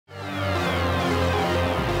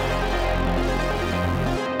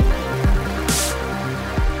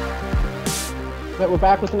We're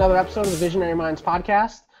back with another episode of the Visionary Minds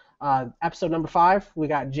podcast. Episode number 5. We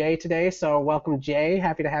got Jay today, so welcome, Jay.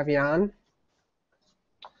 Happy to have you on.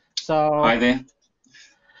 Hi there.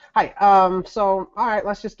 Hi. All right,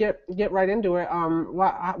 let's just get right into it.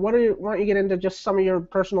 Why don't you get into just some of your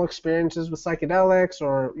personal experiences with psychedelics,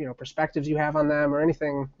 or perspectives you have on them, or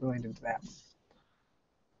anything related to that?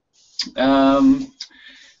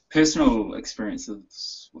 Personal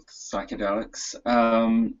experiences with psychedelics.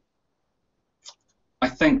 I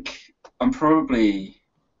think I'm probably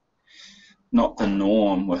not the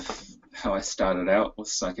norm with how I started out with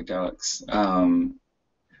psychedelics.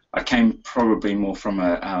 I came probably more from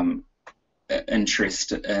a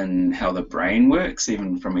interest in how the brain works,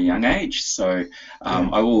 even from a young age. So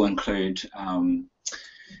I will include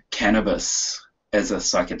cannabis as a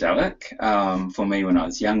psychedelic for me when I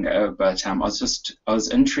was younger, but I was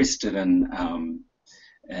interested in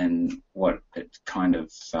what it kind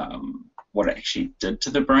of what it actually did to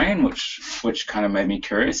the brain, which kind of made me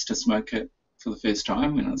curious to smoke it for the first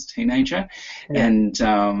time when I was a teenager. And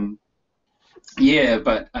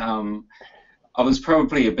but I was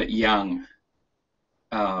probably a bit young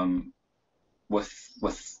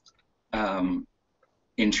with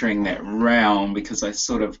entering that realm, because I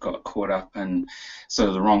sort of got caught up in sort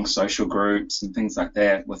of the wrong social groups and things like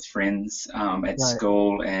that with friends at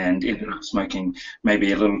school, and ended up smoking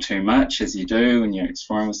maybe a little too much, as you do when you're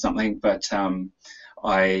exploring with something. But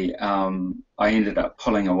I ended up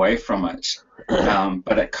pulling away from it,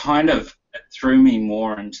 but it kind of threw me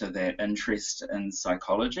more into that interest in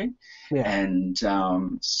psychology, and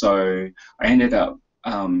so I ended up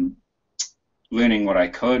learning what I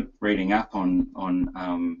could, reading up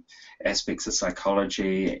on aspects of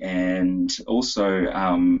psychology, and also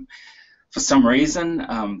for some reason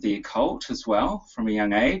the occult as well from a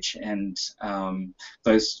young age, and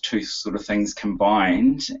those two sort of things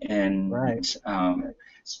combined, and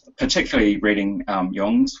particularly reading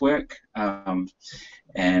Jung's work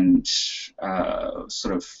and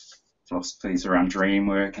sort of philosophies around dream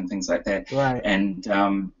work and things like that,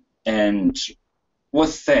 and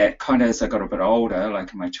with that, kind of as I got a bit older,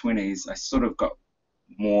 like in my 20s, I sort of got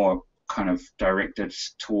more kind of directed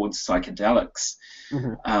towards psychedelics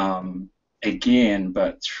again,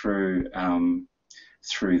 but through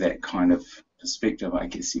that kind of perspective, I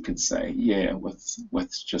guess you could say,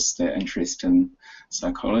 with just that interest in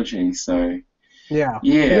psychology. So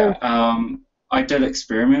I did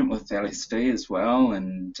experiment with LSD as well,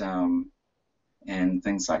 and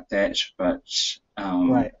things like that, but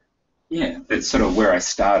that's sort of where I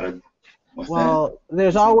started with that.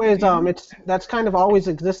 There's always that's kind of always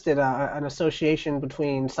existed an association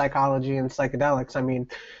between psychology and psychedelics. I mean,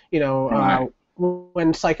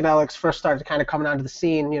 when psychedelics first started kind of coming onto the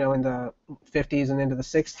scene, in the 50s and into the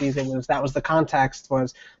 60s, that was the context,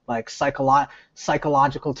 was like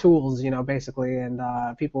psychological tools, basically, and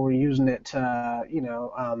people were using it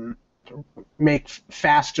to, make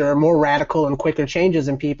faster, more radical, and quicker changes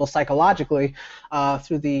in people psychologically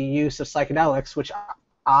through the use of psychedelics, which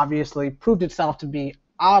obviously proved itself to be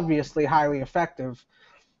obviously highly effective.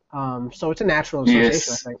 So it's a natural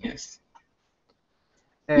association, I think. Yes.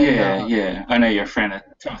 And, I know you're a fan of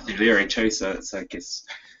Timothy Leary too, so it's, I guess,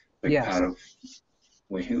 a big part of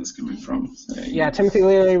where he was coming from. So, Timothy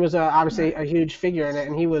Leary was obviously a huge figure in it,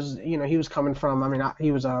 and he was, he was coming from,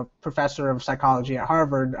 he was a professor of psychology at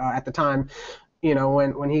Harvard at the time,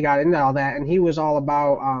 when he got into all that, and he was all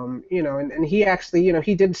about, and he actually,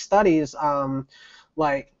 he did studies,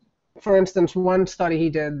 like, for instance, one study he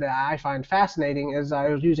did that I find fascinating is I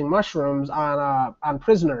was using mushrooms on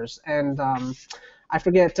prisoners, and I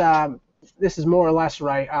forget, this is more or less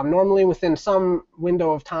right. Normally, within some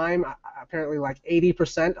window of time, apparently like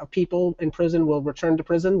 80% of people in prison will return to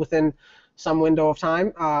prison within some window of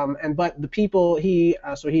time. But the people he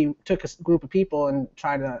took a group of people and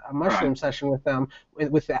tried a mushroom session with them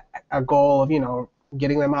with a goal of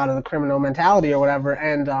getting them out of the criminal mentality or whatever.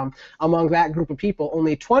 And among that group of people,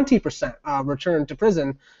 only 20% returned to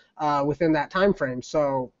prison within that time frame.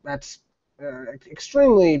 So that's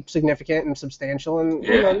extremely significant and substantial,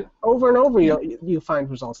 and over and over you find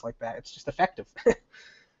results like that. It's just effective.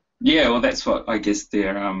 Well, that's what I guess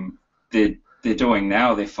they're doing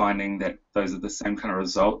now. They're finding that those are the same kind of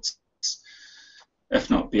results, if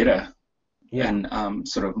not better, in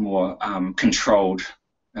sort of more controlled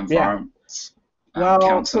environments.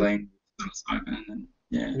 Counseling,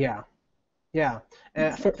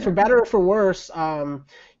 for better or for worse,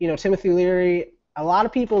 Timothy Leary, a lot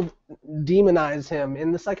of people demonize him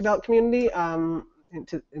in the psychedelic community.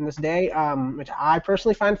 in this day, which I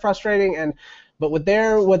personally find frustrating. But what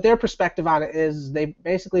their perspective on it is, they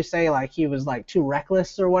basically say like he was like too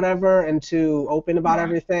reckless or whatever and too open about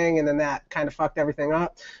everything, and then that kind of fucked everything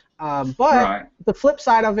up. But the flip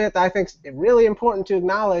side of it that I think is really important to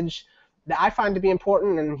acknowledge, that I find to be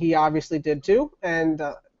important, and he obviously did too, and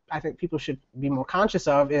I think people should be more conscious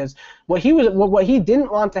of, is what he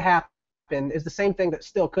didn't want to happen is the same thing that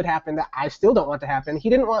still could happen that I still don't want to happen. He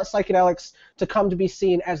didn't want psychedelics to come to be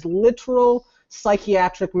seen as literal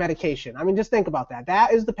psychiatric medication. I mean, just think about that.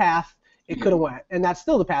 That is the path it could have went, and that's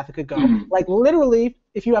still the path it could go. Like literally,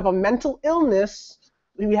 if you have a mental illness,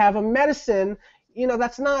 you have a medicine, you know,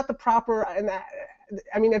 that's not the proper. And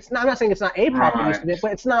I mean, I'm not saying it's not a proper use of it,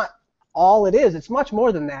 but it's not all it is. It's much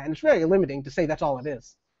more than that, and it's very limiting to say that's all it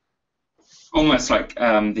is. Almost like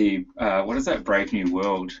what is that Brave New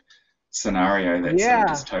World scenario, that sort of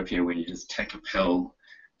dystopia where you just take a pill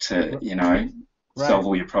to, you know, solve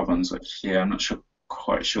all your problems, which, I'm not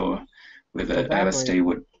quite sure whether LSD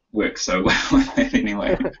would work so well with that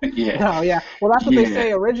anyway. Well, that's what they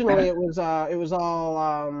say originally. It was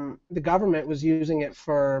all the government was using it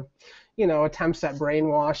for, you know, attempts at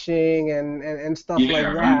brainwashing and stuff like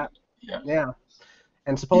that.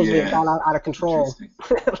 And supposedly it got out of control.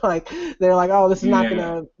 Like they're like, oh, this is not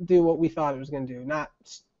gonna do what we thought it was gonna do. Not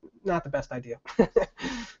the best idea.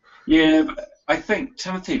 But I think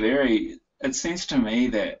Timothy Leary, it seems to me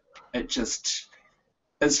that it's just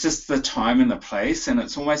the time and the place, and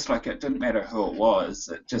it's almost like it didn't matter who it was.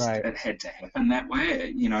 It just it had to happen that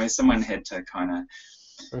way. You know, someone had to kind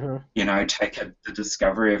of you know, take the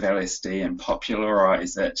discovery of LSD and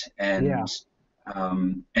popularize it, and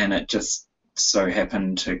it just so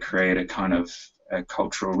happened to create a kind of a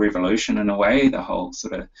cultural revolution in a way. The whole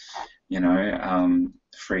sort of, you know,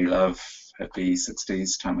 free love, hippie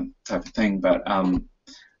 60s type of thing.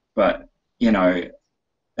 But you know,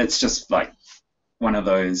 it's just like one of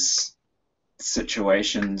those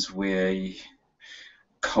situations where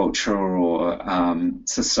culture or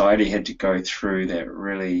society had to go through that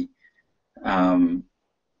really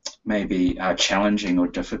maybe challenging or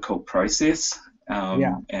difficult process,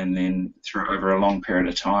 and then over a long period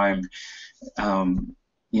of time,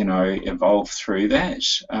 you know, evolve through that.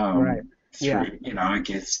 Through, you know, I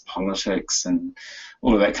guess politics and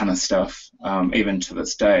all of that kind of stuff, even to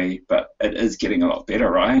this day. But it is getting a lot better,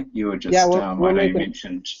 right? You were just, I know you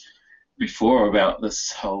mentioned before about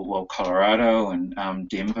this whole, Colorado and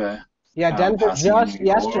Denver. Yeah, Denver just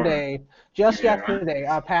yesterday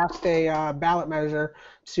passed a ballot measure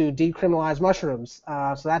to decriminalize mushrooms.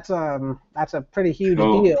 So that's a pretty huge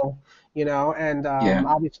deal, you know. And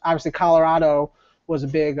obviously Colorado was a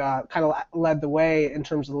big kind of led the way in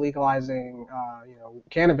terms of legalizing, you know,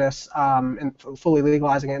 cannabis and fully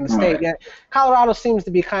legalizing it in the state. Yet Colorado seems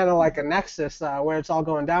to be kind of like a nexus where it's all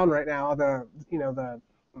going down right now. The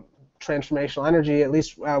transformational energy, at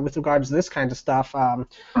least with regards to this kind of stuff, you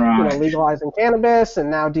know, legalizing cannabis and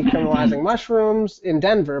now decriminalizing mushrooms in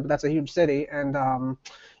Denver, but that's a huge city, and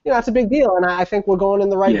you know, that's a big deal. And I think we're going in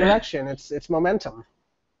the right direction. It's momentum.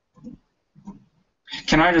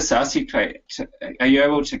 Can I just ask you, are you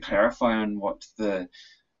able to clarify on what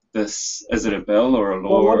this is? It a bill or a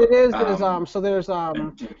law? Well, what it is so there's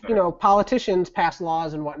you know, politicians pass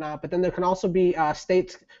laws and whatnot, but then there can also be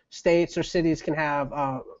states or cities can have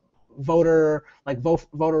voter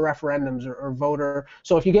referendums or voter.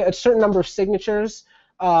 So if you get a certain number of signatures,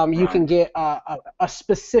 you can get a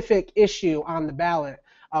specific issue on the ballot.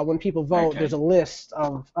 When people vote, there's a list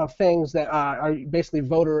of things that are basically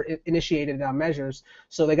voter-initiated measures.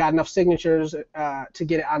 So they got enough signatures to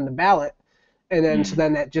get it on the ballot, and then so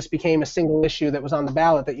then that just became a single issue that was on the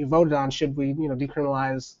ballot that you voted on. Should we, you know,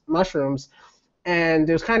 decriminalize mushrooms? And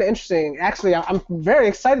it was kind of interesting. Actually, I'm very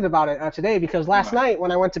excited about it today because last night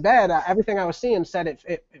when I went to bed, everything I was seeing said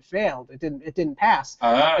it failed. It didn't pass.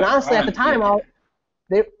 And honestly, at the time,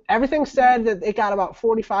 everything said that it got about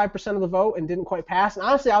 45% of the vote and didn't quite pass. And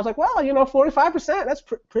honestly, I was like, well, you know, 45%, that's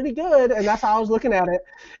pretty good. And that's how I was looking at it.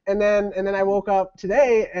 And then I woke up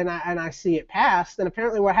today and I see it passed. And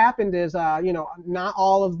apparently what happened is, you know, not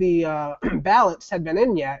all of the ballots had been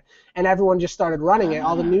in yet. And everyone just started running it.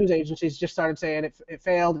 All the news agencies just started saying it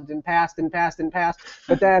failed, it didn't pass.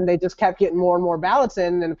 But then they just kept getting more and more ballots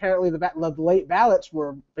in. And apparently the late ballots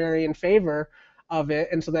were very in favor of it,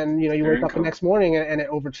 and so then, you know, you wake up the next morning and it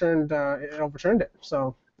overturned it.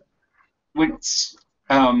 So when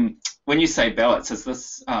you say ballots, is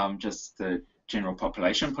this just the general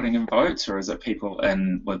population putting in votes, or is it people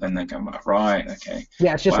within the government? Right. Okay.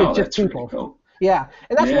 Yeah, it's just people. Really cool. Yeah,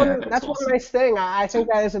 and that's one nice thing. I think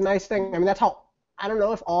that is a nice thing. I mean, that's how I don't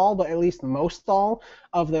know if all, but at least most all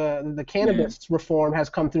of the Yeah. cannabis reform has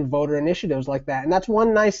come through voter initiatives like that, and that's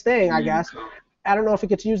one nice thing, I Yeah. guess. Cool. I don't know if it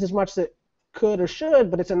gets used as much as it could or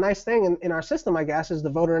should, but it's a nice thing in our system, I guess, is the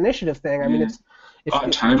voter initiative thing. I mean, Yeah. it's if Oh,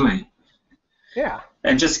 totally. yeah,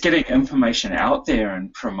 And just getting information out there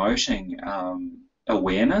and promoting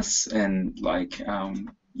awareness and like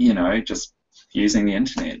just using the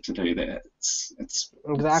internet to do that.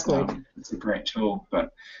 exactly. It's a great tool,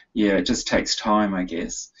 but yeah, it just takes time, I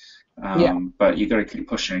guess. Yeah, But you got to keep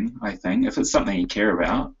pushing, I think, if it's something you care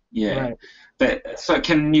about. Yeah. right. But so,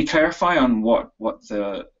 can you clarify on what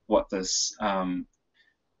this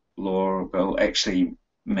law or bill actually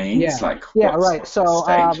means? Yeah, Like, yeah, what's right. what's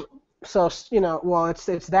the state? So well, it's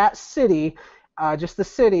that city, just the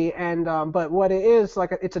city, and but what it is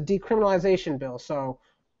like, it's a decriminalization bill. So,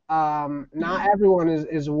 not Yeah. everyone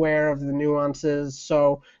is aware of the nuances.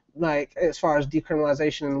 So, like as far as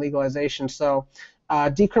decriminalization and legalization, so.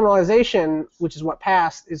 Decriminalization, which is what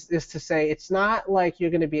passed, is to say it's not like you're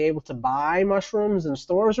going to be able to buy mushrooms in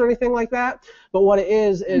stores or anything like that. But what it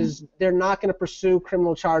Mm. is they're not going to pursue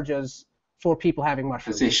criminal charges for people having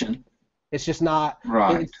mushrooms. Possession. It's just not.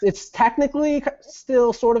 Right. It's technically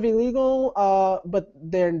still sort of illegal, but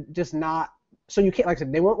they're just not. So you can't, like I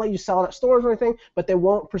said, they won't let you sell it at stores or anything, but they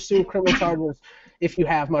won't pursue criminal charges if you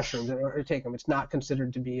have mushrooms or take them. It's not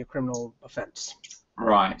considered to be a criminal offense.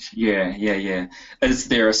 Right. Yeah. Yeah. Yeah. Is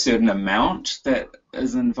there a certain amount that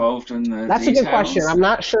is involved in the That's a good question. details? I'm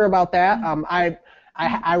not sure about that.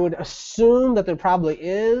 I would assume that there probably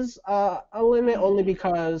is a limit, only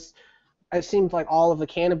because it seems like all of the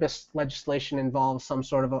cannabis legislation involves some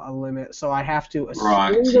sort of a limit. So I have to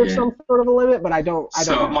Right. assume there's Yeah. some sort of a limit, but I don't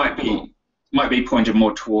So it know. might be pointed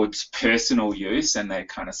more towards personal use, and they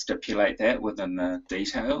kind of stipulate that within the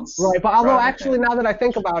details Right, but although rather actually than. now that I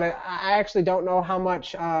think about it, I actually don't know how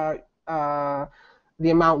much the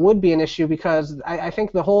amount would be an issue, because I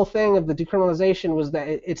think the whole thing of the decriminalization was that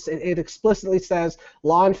it explicitly says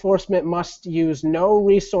law enforcement must use no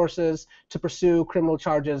resources to pursue criminal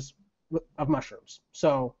charges of mushrooms.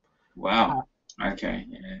 Uh, Wow. Okay.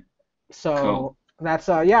 Yeah. Cool. so that's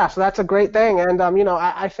so that's a great thing, and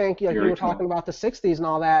I think like you Very were talking cool. about the '60s and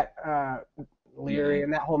all that, Leary Yeah.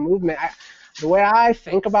 and that whole movement. The way I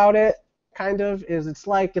think about it, kind of, is it's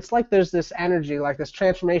like there's this energy, like this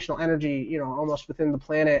transformational energy, almost within the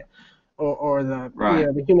planet, or the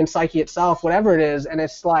Right. the human psyche itself, whatever it is, and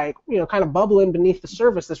it's like kind of bubbling beneath the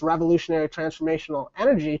surface, this revolutionary transformational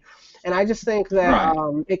energy. And I just think that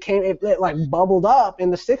Right. it like bubbled up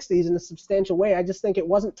in the '60s in a substantial way. I just think it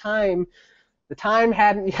wasn't time. The time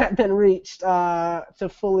hadn't yet been reached to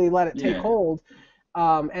fully let it take Yeah. hold.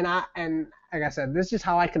 And like I said, this is just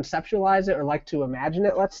how I conceptualize it, or like to imagine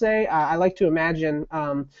it. Let's say I like to imagine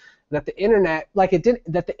that the internet,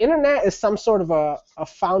 that the internet is some sort of a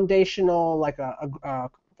foundational, like a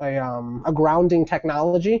grounding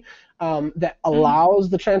technology that Mm. allows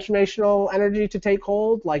the transformational energy to take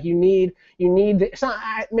hold. Like it's not,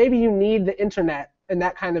 maybe you need the internet and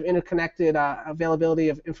that kind of interconnected availability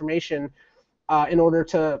of information in order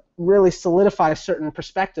to really solidify certain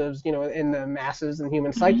perspectives, in the masses and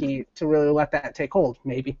human Mhm. psyche, to really let that take hold,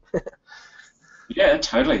 maybe. Yeah.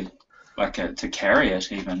 Totally. Like to carry it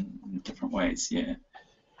even in different ways. Yeah.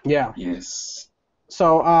 Yeah. Yes.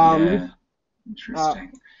 So Yeah. uh,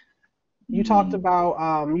 Interesting. you talked Mm. about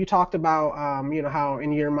how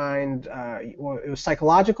in your mind, well, it was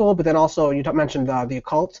psychological, but then also you mentioned the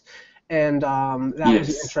occult, and that was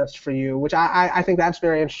the Yes. interest for you, which I think that's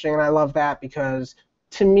very interesting, and I love that, because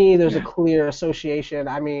to me there's a Yeah. clear association.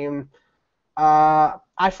 I mean,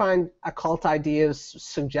 I find occult ideas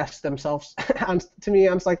suggest themselves to me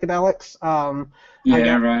on psychedelics. I Yeah.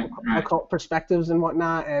 get Right. Right. occult perspectives and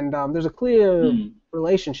whatnot, and there's a clear Mm.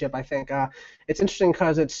 relationship, I think. It's interesting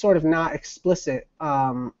because it's sort of not explicit.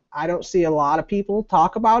 I don't see a lot of people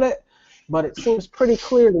talk about it, but it seems pretty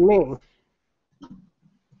clear to me.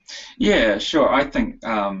 Yeah. Sure. I think.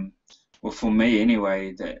 Well, for me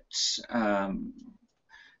anyway, that um,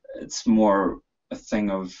 it's more a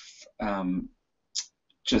thing of um,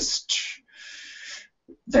 just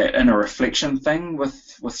that inner reflection thing with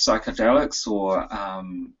psychedelics or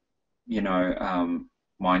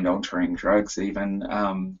mind altering drugs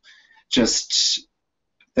even just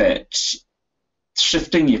that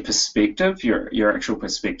shifting your perspective, your actual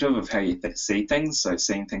perspective of how you see things. So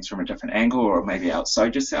seeing things from a different angle, or maybe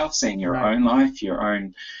outside yourself, seeing your Right. own life, your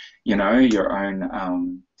own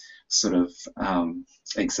sort of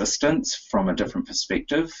existence from a different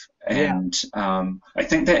perspective. Yeah. And I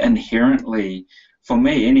think that inherently, for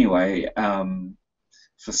me anyway,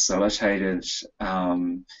 facilitated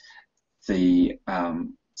the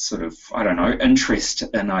sort of, I don't know, interest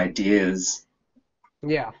in ideas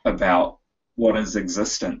Yeah. about what is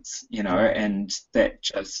existence, Right. and that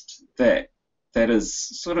is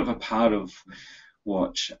sort of a part of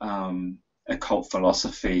what occult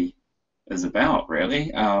philosophy is about,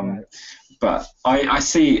 really. Right. But I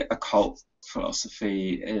see occult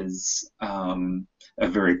philosophy as a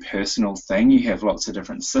very personal thing. You have lots of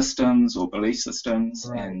different systems or belief systems,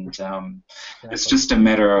 Right. and it's Exactly. just a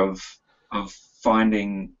matter of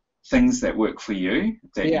finding things that work for you,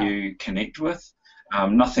 that Yeah. you connect with.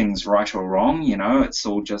 Nothing's right or wrong, it's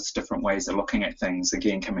all just different ways of looking at things.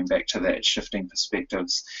 Again, coming back to that shifting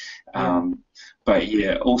perspectives. Yeah. But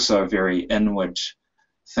yeah, also a very inward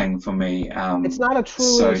thing for me. It's not a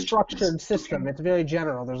truly So just structured system. looking, It's very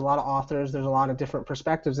general. There's a lot of authors. There's a lot of different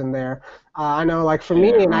perspectives in there. I know, like for me,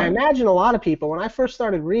 yeah, and I right, imagine a lot of people, when I first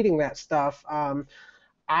started reading that stuff,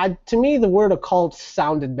 to me, the word occult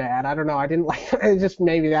sounded bad. I don't know. I didn't like it. Just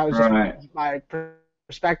maybe that was just right. my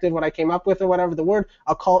perspective, what I came up with or whatever. The word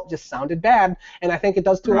occult just sounded bad, and I think it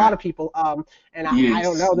does to a lot Right. of people. And I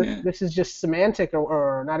don't Yes. know. Yeah. This is just semantic,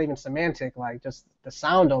 or not even semantic, like just the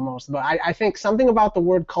sound almost. But I think something about the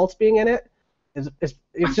word cult being in it is I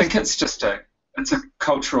it's just think it's a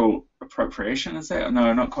cultural appropriation, is that?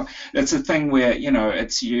 No, not quite. It's a thing where,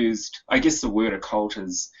 it's used. I guess the word occult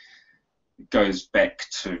goes back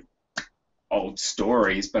to old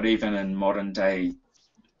stories, but even in modern day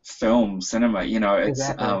film cinema,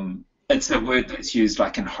 exactly. it's a word that's used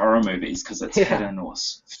like in horror movies because it's Yeah. hidden or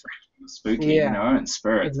freaky or spooky, Yeah. and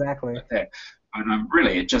spirits Exactly. like that. But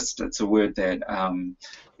really, it's a word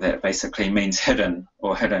that basically means hidden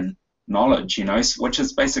or hidden knowledge, which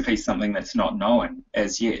is basically something that's not known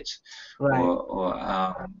as yet, Right.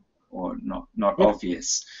 or not Yeah.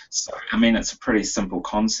 obvious. So I mean, it's a pretty simple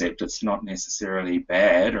concept. It's not necessarily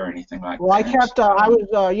bad or anything like Well, I that. kept, I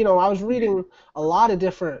was reading a lot of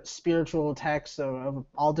different spiritual texts of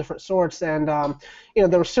all different sorts, and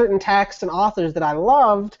there were certain texts and authors that I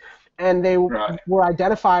loved, and they Right. were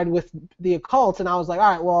identified with the occult, and I was like, all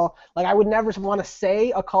right, well, like I would never want to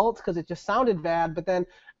say occult because it just sounded bad, but then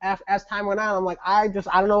as time went on, I'm like, I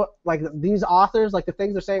don't know, like these authors, like the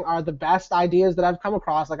things they're saying are the best ideas that I've come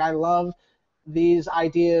across. Like I love these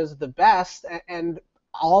ideas the best, and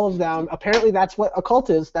all of them, apparently that's what occult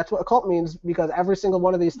is. That's what occult means, because every single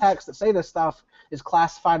one of these texts that say this stuff is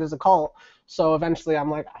classified as occult. So eventually I'm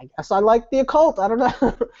like, I guess I like the occult. I don't know.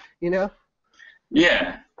 you know?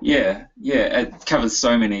 Yeah, yeah, yeah. It covers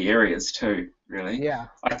so many areas too, really. Yeah.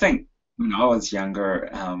 I think when I was younger,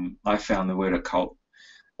 I found the word occult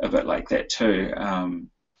a bit like that too.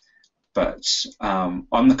 But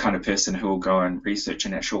I'm the kind of person who will go and research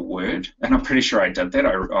an actual word, and I'm pretty sure I did that.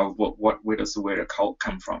 Where does the word occult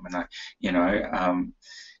come from? And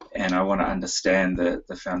and I want to understand the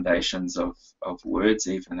foundations of words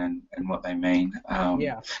even and what they mean.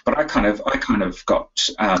 Yeah. But I kind of got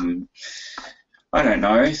I don't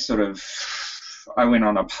know, sort of, I went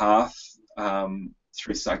on a path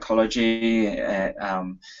through psychology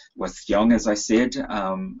with Jung, as I said,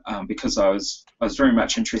 because I was very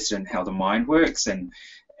much interested in how the mind works and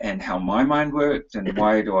how my mind worked, and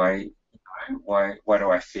why do I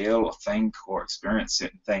feel or think or experience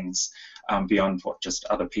certain things beyond what just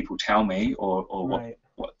other people tell me, or Right.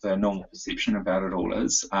 what the normal perception about it all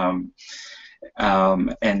is. And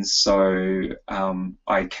so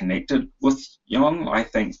I connected with Jung, I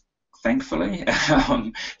think, thankfully,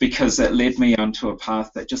 because it led me onto a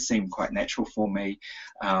path that just seemed quite natural for me,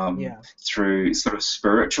 Yeah. through sort of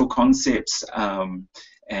spiritual concepts,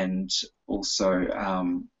 and also,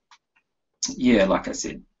 yeah, like I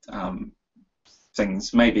said,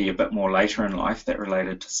 things maybe a bit more later in life that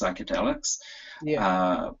related to psychedelics.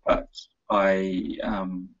 Yeah. But I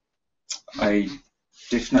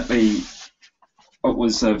definitely, it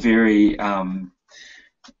was a thing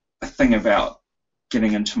about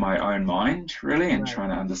getting into my own mind, really, and Right. trying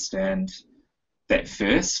to understand that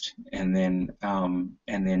first, and then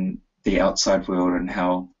the outside world, and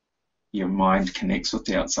how your mind connects with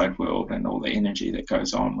the outside world, and all the energy that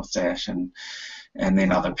goes on with that, and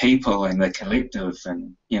then other Wow. people and the collective,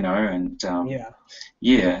 and and Yeah.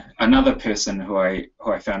 yeah. Another person who I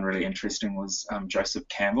found really interesting was Joseph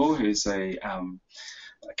Campbell, who's a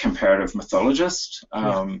comparative mythologist,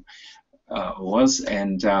 Yeah. was,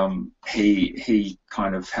 and he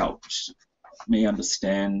kind of helped me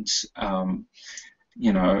understand, a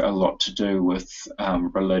lot to do with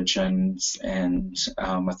religions and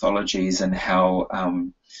mythologies, and how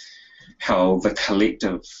the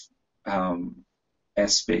collective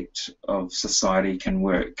aspect of society can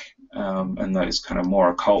work in those kind of more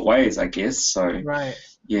occult ways, I guess. So Right.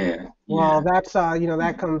 yeah, Well, yeah. that's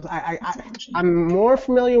that comes. I'm more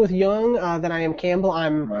familiar with Jung than I am Campbell.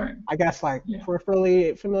 Right. I guess, like, Yeah.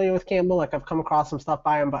 peripherally familiar with Campbell. Like, I've come across some stuff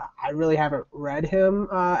by him, but I really haven't read him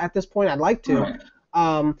at this point. I'd like to. Right.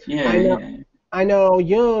 I Yeah. know Yeah. I know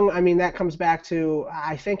Jung. I mean, that comes back to,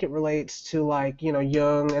 I think it relates to, like,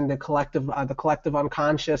 Jung and the collective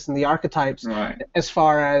unconscious and the archetypes, Right. as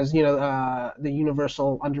far as the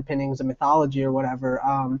universal underpinnings of mythology or whatever.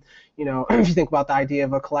 If you think about the idea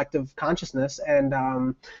of a collective consciousness and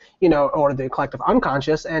or the collective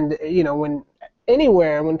unconscious, and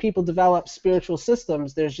when people develop spiritual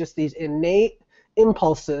systems, there's just these innate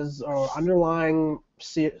impulses or underlying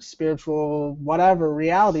spiritual whatever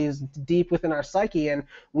realities deep within our psyche, and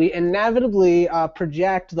we inevitably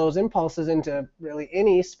project those impulses into really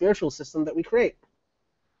any spiritual system that we create.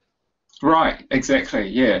 Right. Exactly.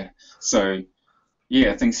 Yeah. So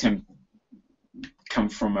yeah, things can come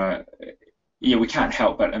from we can't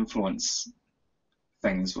help but influence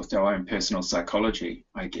things with our own personal psychology,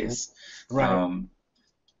 I guess. Right. Um,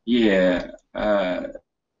 yeah.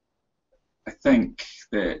 I think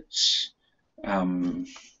that um,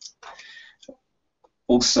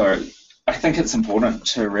 also, I think it's important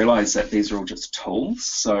to realize that these are all just tools.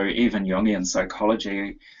 So even Jungian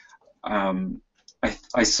psychology,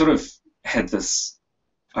 I sort of had this,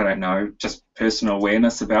 I don't know, just personal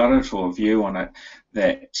awareness about it or view on it,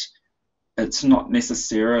 that it's not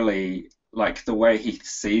necessarily like the way he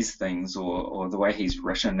sees things, or the way he's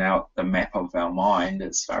written out the map of our mind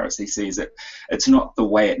as far as he sees it. It's not the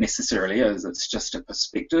way it necessarily is. It's just a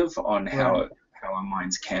perspective on Right. how our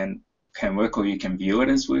minds can work, or you can view it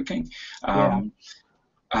as working. Yeah.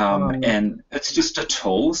 Um, And it's just a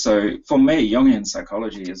tool. So for me, Jungian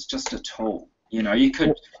psychology is just a tool. You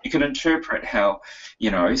could interpret how,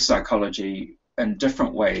 psychology in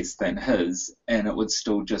different ways than his, and it would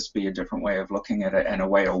still just be a different way of looking at it and a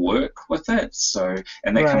way to work with it. So,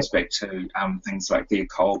 and that right. comes back to things like the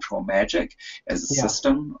occult or magic as a Yeah.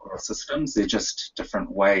 system or systems. They're just different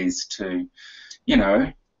ways to,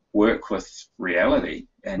 work with reality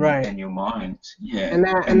and Right. your mind. Yeah, And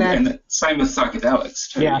that and and that's the same with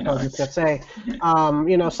psychedelics too. Yeah, I was just gonna say, Yeah.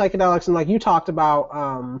 psychedelics, and like you talked about,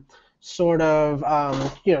 sort of,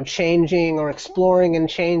 changing or exploring and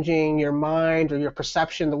changing your mind or your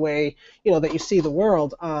perception, the way, that you see the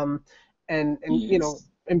world, and Yes.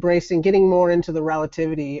 embracing, getting more into the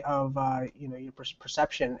relativity of, your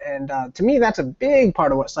perception. And to me, that's a big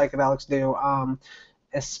part of what psychedelics do.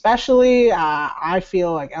 Especially, I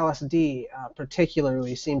feel like LSD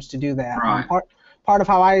particularly seems to do that. Right. Part of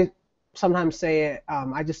how I sometimes say it,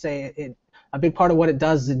 I just say it. A big part of what it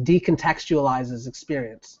does is it decontextualizes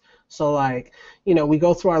experience. So, like, we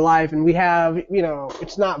go through our life and we have,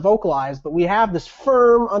 it's not vocalized, but we have this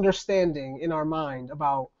firm understanding in our mind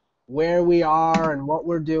about where we are and what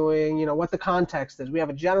we're doing, what the context is. We have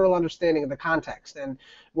a general understanding of the context. And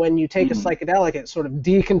when you take a Mm. psychedelic, it sort of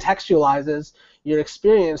decontextualizes your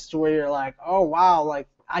experience to where you're like, oh, wow, like,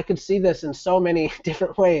 I could see this in so many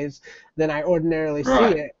different ways than I ordinarily see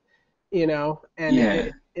Right. it, and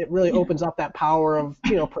Yeah. it really Yeah. opens up that power of,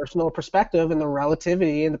 personal perspective and the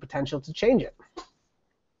relativity and the potential to change it.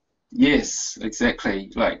 Yes,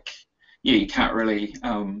 exactly. Like, yeah, you can't really,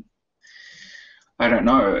 I don't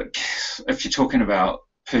know, if you're talking about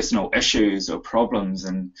personal issues or problems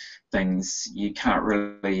and things, you can't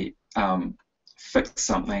really fix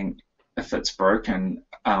something if it's broken,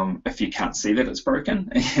 if you can't see that it's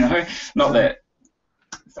broken, Not Right. that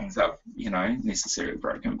things are, necessarily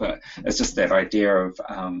broken, but it's just that idea of,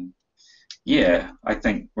 yeah, I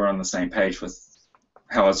think we're on the same page with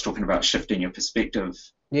how I was talking about shifting your perspective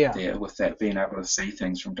Yeah. there, with that being able to see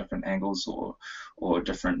things from different angles, or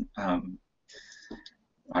different,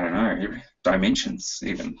 I don't know, dimensions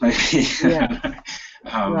even maybe. Yeah.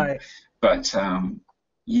 um, Right. but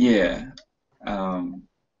yeah, um,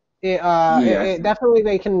 It yeah, I think, definitely,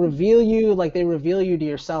 they can reveal you, like they reveal you to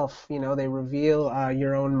yourself. They reveal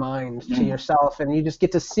your own mind to mm, yourself, and you just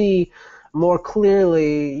get to see more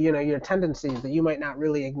clearly, your tendencies that you might not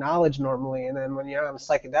really acknowledge normally. And then when you're on a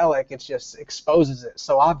psychedelic, it just exposes it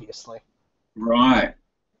so obviously. right,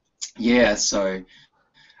 yeah. So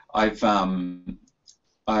I've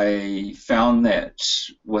I found that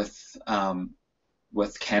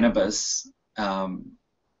with cannabis,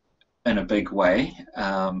 in a big way,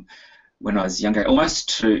 when I was younger,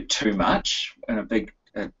 almost too much, in a big,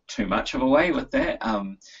 too much of a way with that,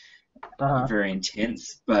 Uh-huh. very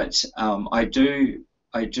intense. But I do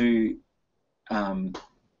um,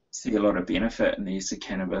 see a lot of benefit in the use of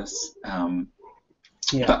cannabis.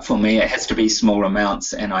 Yeah. But for me, it has to be small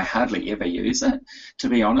amounts, and I hardly ever use it, to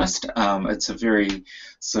be honest. It's a very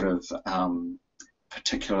sort of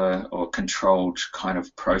particular or controlled kind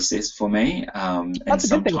of process for me. And That's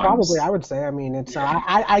a good thing, probably, sometimes, I would say. I mean, it's yeah,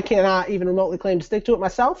 I cannot even remotely claim to stick to it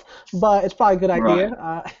myself, but it's probably a good idea.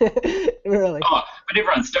 right. Really. Oh, but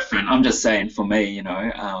everyone's different. I'm just saying, for me,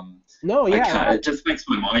 No, I yeah. can't. It just makes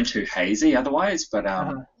my mind too hazy otherwise. But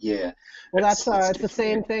Uh-huh. yeah, Well, it's it's the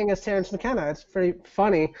same definitely thing as Terrence McKenna. It's pretty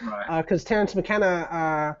funny right. because Terrence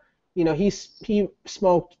McKenna, he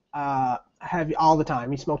smoked heavy all the time.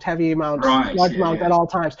 He smoked heavy amounts, Right. large Yeah. amounts at Yeah. all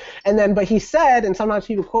times. And then, but he said, and sometimes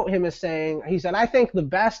people quote him as saying, he said, I think the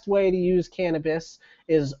best way to use cannabis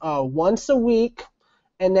is once a week,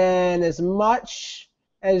 and then as much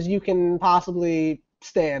as you can possibly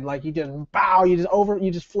stand. Like you just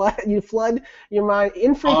flood your mind Oh,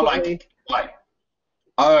 infrequently. like.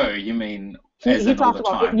 Oh, you mean as He in all talked the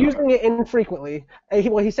about time? Like, using it infrequently.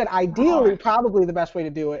 Well, he said ideally, right. probably the best way to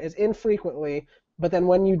do it is infrequently, but then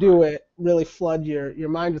when you do it, really flood your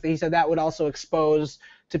mind with it. He said that would also expose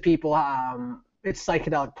to people its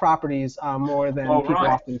psychedelic properties more than Well, people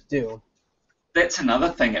right. often do. That's another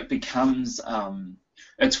thing. It becomes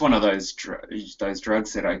it's one of those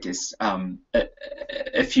drugs that I guess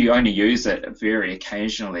if you only use it very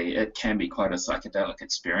occasionally, it can be quite a psychedelic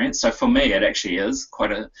experience. So for me, it actually is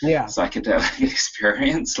quite a Yeah, psychedelic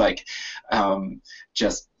experience, like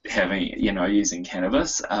just having using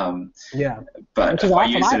cannabis. yeah, But which is if I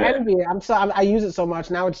awesome. use I it at envy it. I use it so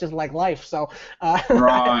much now. It's just like life. So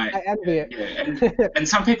right, I envy yeah, yeah, it. and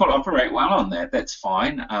some people operate well on that. That's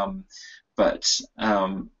fine. But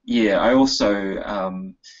yeah, I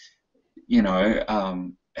also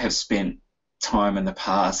have spent time in the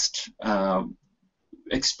past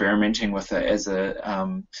experimenting with it as a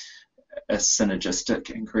synergistic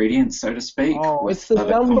ingredient, so to speak, Oh, it's with the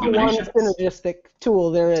other number one combinations. synergistic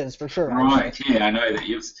tool there is for sure, I would say. Right, yeah, I know that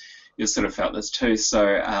you've sort of felt this too.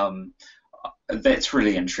 So that's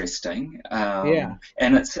really interesting, Yeah.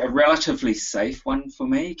 and it's a relatively safe one for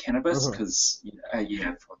me, cannabis, Mhm. because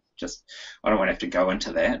yeah, just I don't want to have to go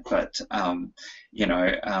into that, but you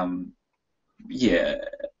know, yeah,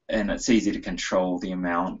 and it's easy to control the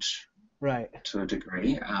amount Right. to a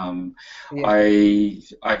degree. Yeah.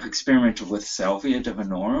 I've experimented with Salvia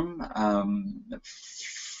divinorum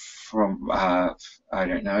from I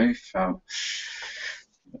don't know from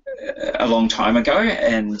a long time ago,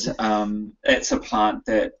 and it's a plant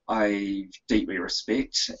that I deeply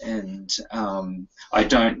respect, and I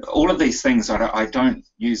don't all of these things I don't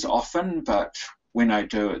use often, but when I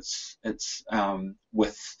do, it's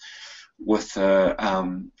with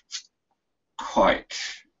a quite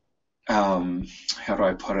how do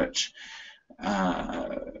I put it uh,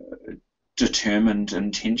 determined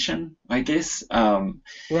intention, I guess, Right.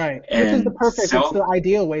 Which is and it's self. the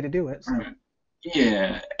ideal way to do it. So.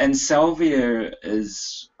 Yeah, and salvia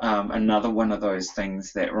is another one of those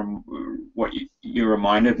things that what you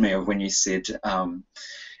reminded me of when you said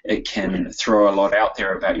it can throw a lot out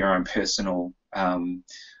there about your own personal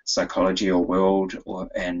psychology or world,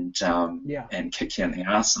 Yeah. and kick you in the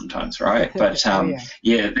ass sometimes, right? But Oh yeah.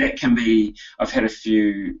 yeah, that can be. I've had a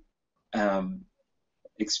few um,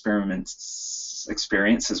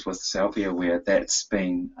 experiences with salvia where that's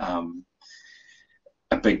been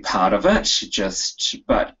a big part of it,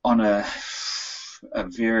 but on a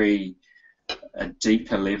very a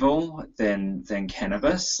deeper level than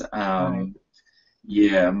cannabis. Right.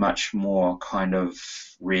 Yeah, much more kind of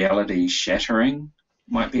reality shattering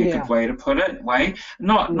might be a good Yeah. way to put it. Not Right.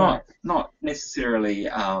 not not necessarily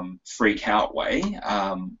freak out way.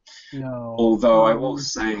 No. Although I will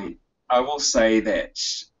say that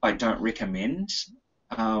I don't recommend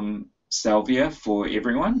salvia for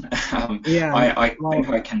everyone. Yeah. I think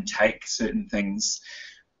Well. I can take certain things,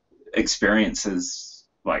 experiences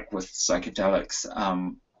like with psychedelics,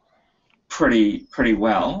 pretty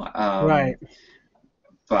well. Right.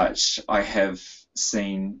 But I have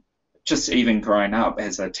seen, just even growing up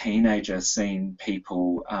as a teenager, seen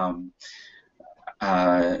people,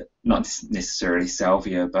 not necessarily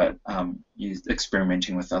salvia, but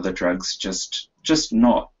experimenting with other drugs, just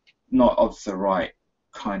not of the right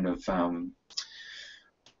kind of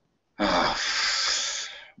uh,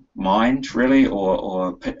 mind, really,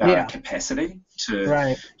 or Yeah. capacity to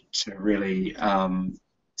Right. to really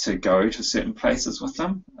to go to certain places with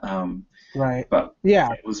them. Right. But Yeah.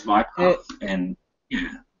 that was my It path, and yeah,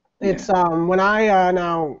 yeah. It's when I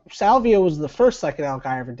now salvia was the first psychedelic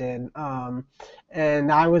I ever did,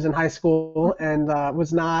 and I was in high school and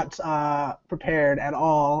was not prepared at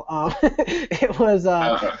all. It was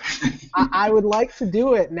Uh, I would like to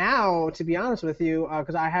do it now, to be honest with you,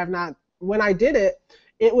 because I have not. When I did it,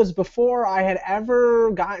 it was before I had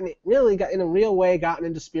ever got in a real way gotten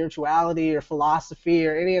into spirituality or philosophy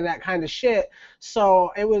or any of that kind of shit.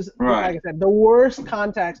 So it was, like Right. I said, the worst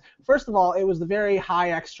context. First of all, it was the very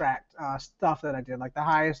high extract stuff that I did, like the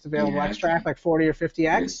highest available Yeah. extract, Okay. like 40 or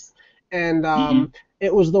 50x. Yes. And Hmm.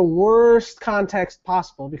 it was the worst context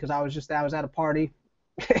possible because I was at a party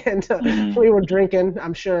and Mm. we were drinking.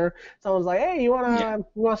 I'm sure someone's like, "Hey, Yeah. you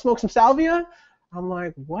wanna smoke some salvia?" I'm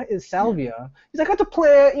like, "What is Yeah. salvia?" He's like, "It's a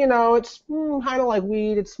plant. It's kind of like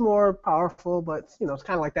weed. It's more powerful, but it's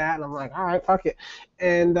kind of like that." And I'm like, "All right, fuck it."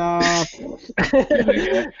 And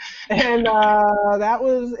Yeah. and that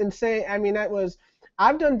was insane. I mean,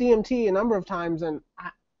 I've done DMT a number of times, and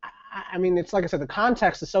I mean, it's like I said, the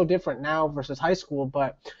context is so different now versus high school,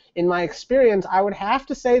 but in my experience, I would have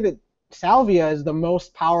to say that salvia is the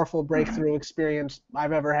most powerful Right. breakthrough experience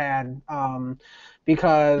I've ever had.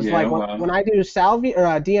 Because Yeah. like when Well. I do salvia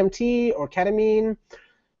or DMT or ketamine,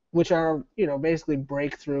 which are basically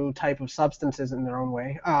breakthrough type of substances in their own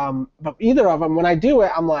way. But either of them, when I do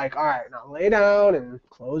it, I'm like, all right, now lay down and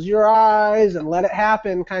close your eyes and let it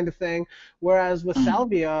happen, kind of thing. Whereas with Mm.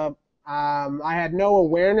 salvia, I had no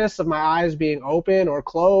awareness of my eyes being open or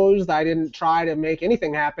closed. I didn't try to make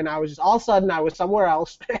anything happen. I was just all of a sudden I was somewhere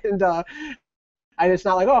else, and it's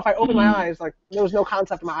not like, oh, if I open my Mm. eyes, like there was no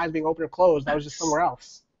concept of my eyes being open or closed. I was just It's somewhere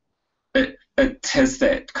else. it has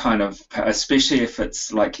that kind of, especially if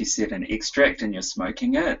it's like you said, an extract and you're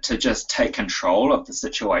smoking it, to just take control of the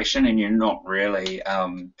situation, and you're not really,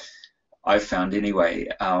 I've found anyway,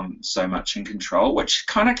 so much in control, which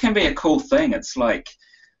kind of can be a cool thing. It's like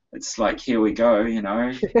here we go,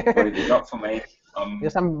 what have you got for me?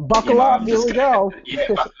 Yes, I'm buckle up. I'm Here just we gonna hit go. the, yeah,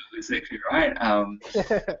 but exactly right.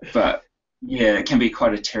 But yeah, it can be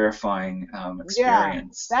quite a terrifying Yeah,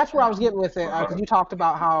 experience that's where I was getting with it, for a lot because of you talked people.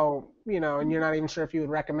 about how, and you're not even sure if you would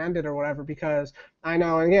recommend it or whatever, because I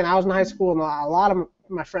know, and again, I was in high school and a lot of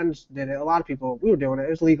my friends did it. A lot of people, we were doing it. It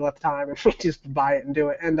was legal at the time, and we just buy it and do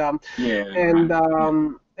it. Yeah, And right. Yeah.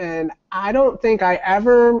 um, and I don't think I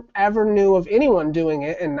ever knew of anyone doing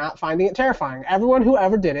it and not finding it terrifying. Everyone who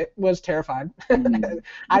ever did it was terrified. Mm.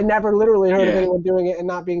 I never literally heard of Yeah, anyone doing it and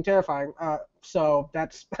not being terrifying. So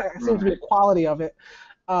that seems to be the right. quality of it.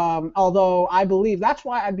 Although I believe that's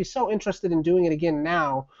why I'd be so interested in doing it again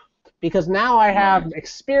now, because now I have Right.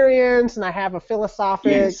 experience and I have a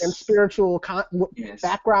philosophic and Yes. spiritual Yes.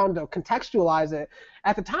 background to contextualize it.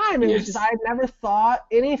 At the time, it was just I Yes. had never thought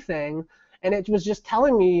anything, and it was just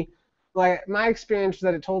telling me, like my experience was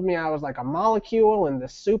that it told me I was like a molecule and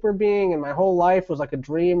this super being, and my whole life was like a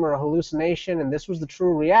dream or a hallucination, and this was the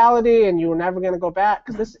true reality, and you were never going to go back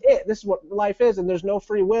because this is it. This is what life is, and there's no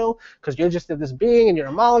free will because you're just this being and you're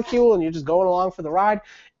a molecule and you're just going along for the ride.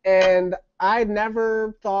 And I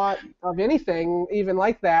never thought of anything even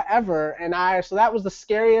like that ever, and so that was the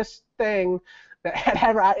scariest thing that had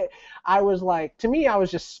ever. I was like, to me, I was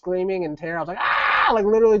just screaming in terror. I was like, ah, like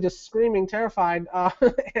literally just screaming, terrified,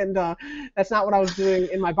 and that's not what I was doing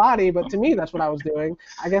in my body, but to me, that's what I was doing.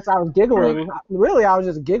 I guess I was Right. giggling. Really, I was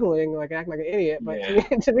just giggling, like acting like an idiot. But to me,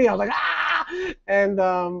 Yeah. to me, I was like, ah, and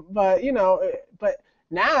but but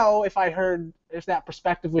now if that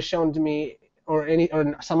perspective was shown to me or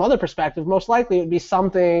some other perspective, most likely it would be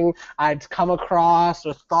something I'd come across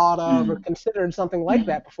or thought of or Mm. considered something like Mm.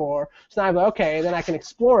 that before. So now I'm like, okay, then I can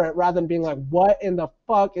explore it rather than being like, what in the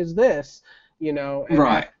fuck is this? And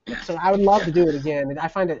Right. Yeah. so I would love Yeah. to do it again. And I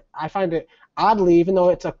find it oddly, even though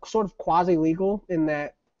it's a sort of quasi legal in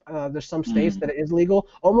that there's some states that Mm. it is legal,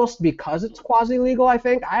 almost because it's quasi legal. I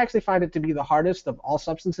think I actually find it to be the hardest of all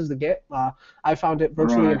substances to get. I found it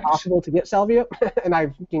virtually Right. impossible to get salvia, and I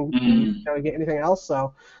can Mm. barely get anything else.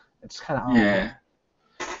 So it's kind of odd. Yeah.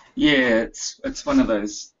 Yeah. It's one of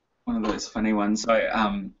those funny ones.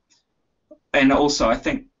 And also I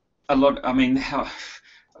think a lot. I mean, how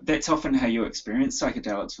that's often how you experience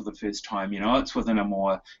psychedelics for the first time. It's within a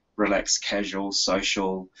more relaxed, casual,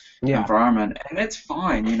 social Yeah. environment, and that's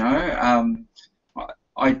fine.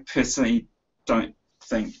 I personally don't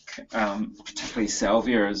think particularly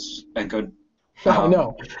salvia is a good Oh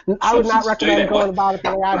no, I would not substance to do recommend that going with. about it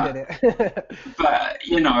the way I did But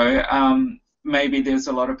it. maybe there's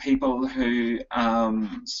a lot of people who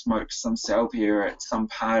smoked some salvia at some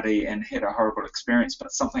party and had a horrible experience,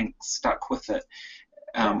 but something stuck with it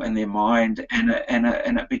Yeah. in their mind, and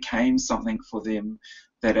it became something for them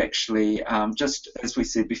that actually, just as we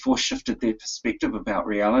said before, shifted their perspective about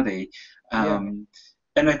reality, Yeah. um,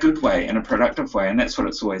 in a good way, in a productive way, and that's what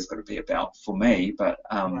it's always got to be about for me. But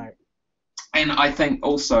Right. and I think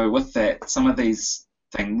also with that, some of these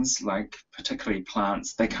things, like particularly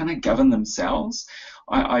plants, they kind of govern themselves.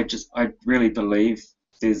 I really believe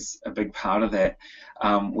there's a big part of that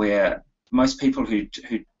where most people who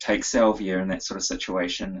take salvia in that sort of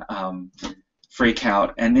situation freak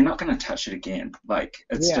out, and they're not going to touch it again. Like,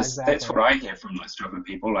 it's just exactly. That's what I hear from most other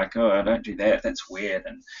people. Like, oh, I don't do that. That's weird,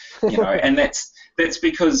 and and that's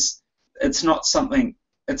because it's not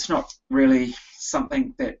really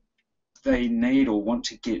something that they need or want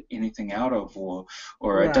to get anything out of, or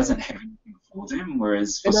it doesn't have anything for them.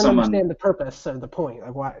 Whereas for someone, they understand the purpose or the point,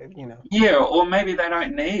 like why, Yeah, or maybe they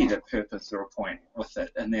don't need a purpose or a point with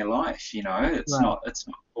it in their life. It's not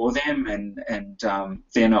for them, and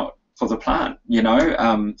they're not for the plant.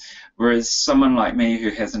 Whereas someone like me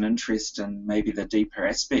who has an interest in maybe the deeper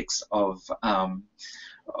aspects of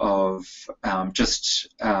just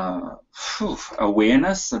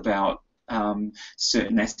awareness about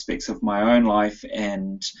certain aspects of my own life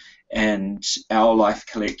and our life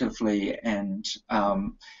collectively, and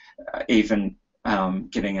even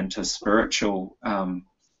getting into spiritual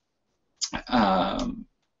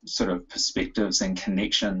sort of perspectives and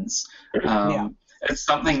connections. It's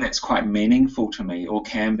something that's quite meaningful to me, or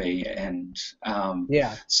can be, and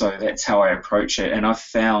so that's how I approach it. And I've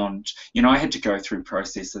found, I had to go through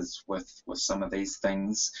processes with some of these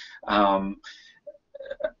things,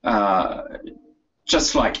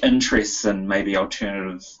 just like interests in maybe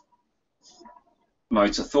alternative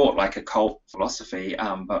modes of thought, like occult philosophy,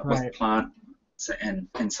 but with plants and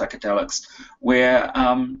psychedelics, where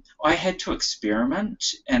I had to experiment,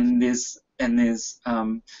 and there's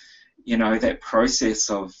that process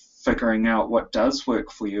of figuring out what does work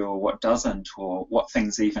for you or what doesn't, or what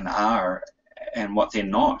things even are and what they're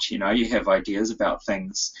not. You have ideas about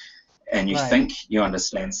things, and you think you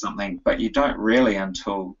understand something, but you don't really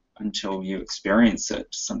until you experience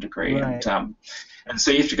it to some degree. And so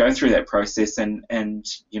you have to go through that process, and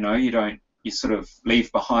you sort of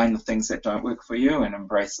leave behind the things that don't work for you and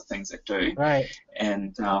embrace the things that do.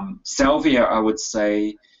 And salvia, I would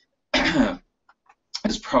say,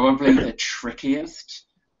 is probably the trickiest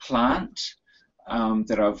plant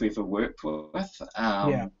that I've ever worked with.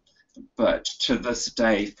 But to this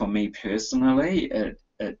day, for me personally,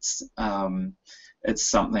 it's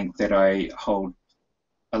something that I hold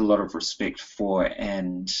a lot of respect for,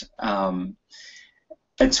 and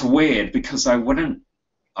it's weird because I wouldn't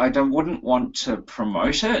want to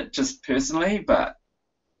promote it just personally, but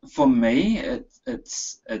for me,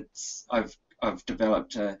 I've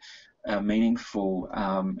developed a meaningful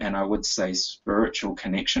and I would say spiritual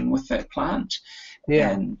connection with that plant.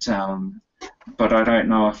 And but I don't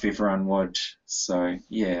know if everyone would. So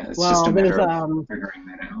it's just a matter of figuring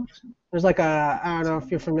that out. There's like I don't know if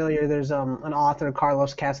you're familiar. There's an author,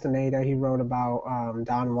 Carlos Castaneda. He wrote about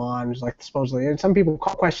Don Juan, who's like supposedly, and some people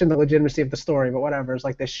question the legitimacy of the story, but whatever. It's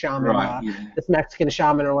like this shaman, this Mexican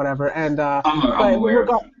shaman or whatever. And I'm aware of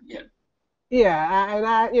it.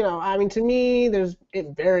 And to me, there's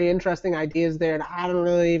very interesting ideas there, and I don't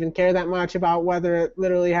really even care that much about whether it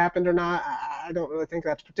literally happened or not. I don't really think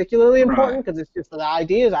that's particularly important, because it's just the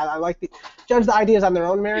ideas. I like to judge the ideas on their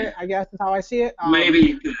own merit, I guess is how I see it.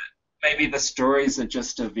 Maybe the stories are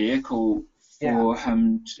just a vehicle for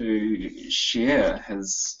him to share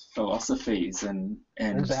his philosophies and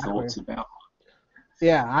thoughts about.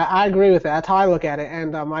 Yeah, I agree with that. That's how I look at it.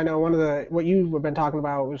 And I know what you've been talking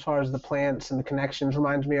about as far as the plants and the connections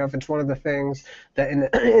reminds me of. It's one of the things that in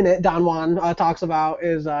it Don Juan talks about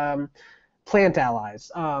is plant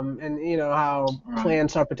allies, and how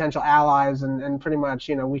plants are potential allies, and pretty much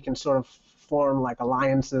we can sort of form like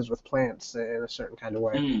alliances with plants in a certain kind of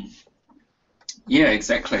way. Yeah,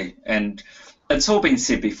 exactly. And it's all been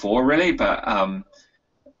said before, really, but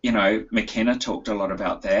McKenna talked a lot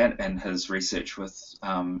about that in his research with,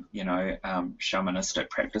 shamanistic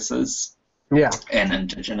practices and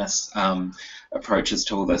indigenous approaches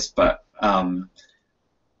to all this. But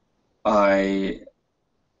I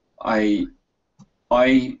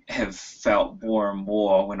have felt more and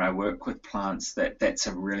more when I work with plants that that's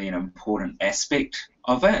a really an important aspect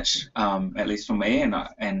of it, at least for me. And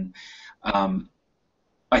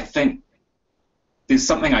I think there's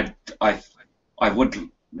something I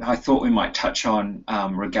thought we might touch on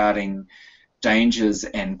regarding dangers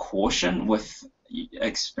and caution with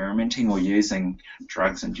experimenting or using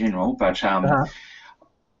drugs in general, but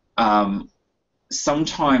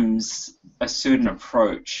sometimes a certain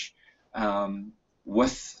approach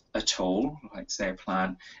with a tool, like say a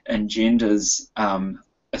plant, engenders a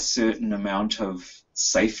certain amount of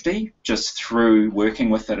safety just through working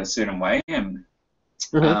with it a certain way. And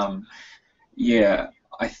I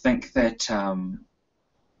think that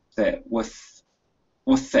that with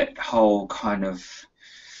that whole kind of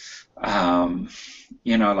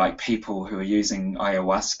like people who are using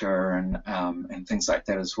ayahuasca and things like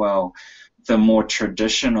that as well. The more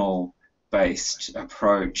traditional based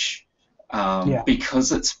approach, Yeah.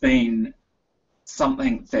 because it's been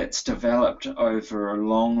something that's developed over a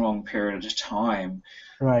long, long period of time.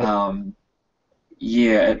 Right.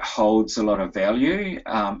 Yeah, it holds a lot of value,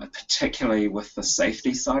 particularly with the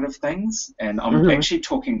safety side of things. And I'm Hmm. actually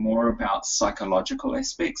talking more about psychological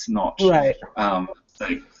aspects, not Right.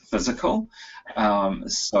 the physical. So, Well,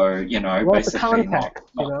 it's a basically context,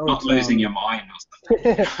 not it's losing your mind or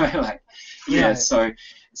something. Like, yeah, right.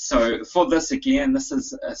 so for this, again, this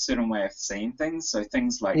is a certain way of seeing things. So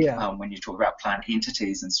things like Yeah. when you talk about plant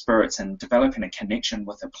entities and spirits and developing a connection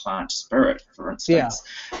with a plant spirit, for Yeah. instance,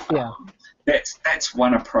 Yeah. that's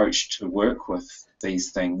one approach to work with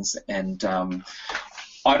these things. And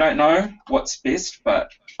I don't know what's best, but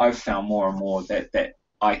I've found more and more that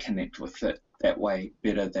I connect with it that way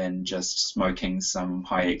better than just smoking some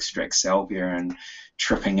high extract salvia and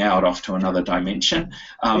tripping out off to another dimension.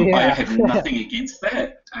 I Yeah. have nothing against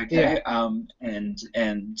that, Yeah. okay?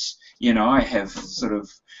 And I have sort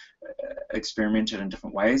of experimented in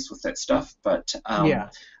different ways with that stuff, but Yeah.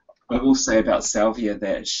 I will say about salvia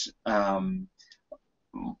that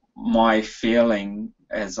my feeling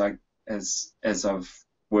as I've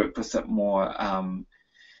worked with it more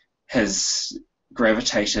has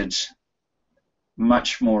gravitated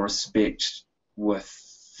much more respect with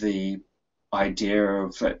the idea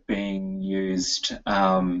of it being used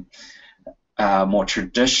more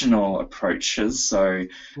traditional approaches, so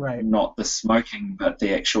Right. not the smoking but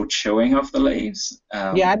the actual chewing of the leaves.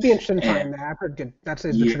 Yeah, I'd be interested in And trying that. I've heard good. That's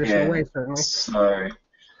the traditional yeah, way, certainly.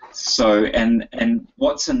 and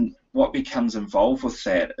what becomes involved with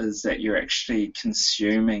that is that you're actually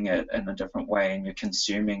consuming it in a different way, and you're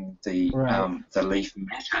consuming Right. the leaf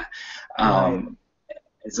matter, Right. um,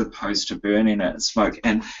 as opposed to burning it in smoke.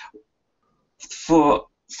 And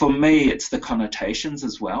for me, it's the connotations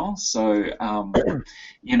as well. So,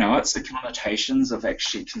 it's the connotations of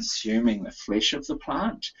actually consuming the flesh of the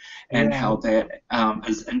plant, and Yeah. how that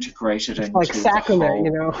is integrated It's like into the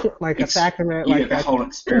sacrament, whole, like a sacrament, yeah, like the whole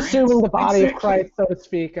consuming experience. the body of Exactly. Christ, so to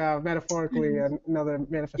speak, metaphorically, Mm. another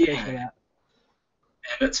manifestation of Yeah, that.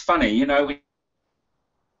 and it's funny, when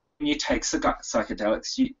you take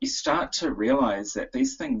psychedelics, you start to realize that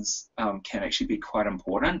these things can actually be quite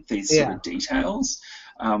important, these sort Yeah. of details,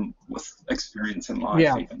 with experience in life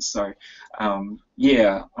Yeah. even. So,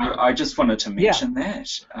 yeah, I just wanted to Yeah. mention that,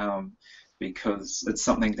 because it's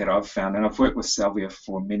something that I've found, and I've worked with salvia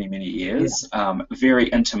for many, many Yeah. years, very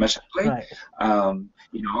intermittently. Right.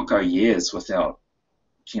 I'll go years without,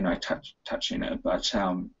 touching it, but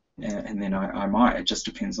and then I might. It just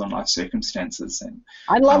depends on life circumstances, and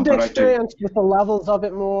I'd love to but I do. experience with the levels of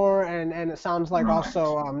it more, and it sounds like Right.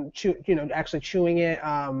 also actually chewing it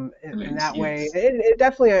in Yes, that way. yes. It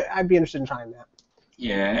definitely I'd be interested in trying that.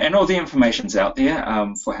 Yeah, and all the information's out there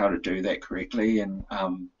for how to do that correctly. And I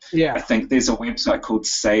Yeah. think there's a website called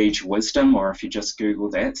Sage Wisdom, or if you just Google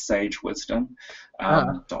that, Sage Wisdom,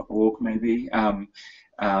 Uh, .org maybe. Um,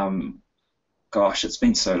 Gosh, it's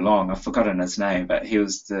been so long. I've forgotten his name, but he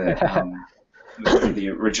was one of the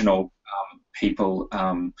original people.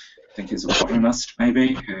 I think he's a botanist,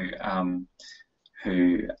 maybe,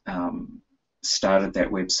 who started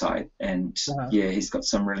that website. And uh, yeah, he's got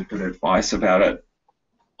some really good advice about it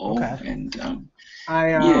all. okay. And I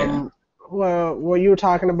yeah, well, what you were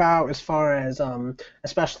talking about as far as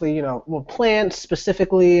especially plants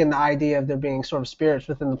specifically, and the idea of there being sort of spirits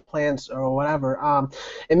within the plants or whatever,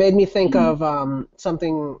 it made me think mm, of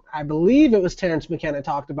something I believe it was Terence McKenna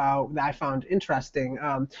talked about that I found interesting.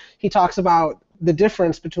 He talks about the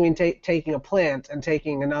difference between taking a plant and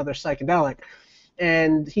taking another psychedelic,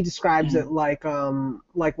 and he describes it mm,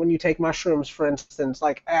 like when you take mushrooms, for instance.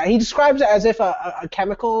 Like he describes it as if a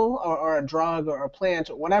chemical or a drug or a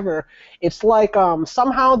plant or whatever. It's like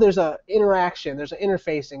somehow there's a interaction, there's an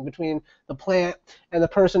interfacing between the plant and the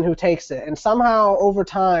person who takes it, and somehow over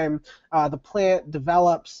time the plant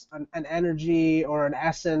develops an energy or an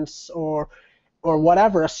essence or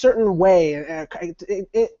whatever, a certain way.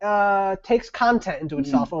 It takes content into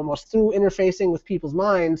itself mm. almost through interfacing with people's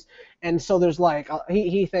minds, and so there's like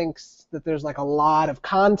he thinks that there's like a lot of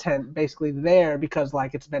content basically there because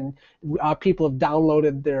like it's been people have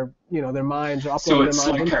downloaded their minds or So uploaded their it's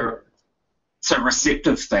minds like into it. it's a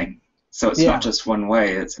receptive thing. So it's not Yeah, just one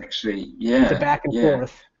way. It's actually, it's a yeah, back and yeah,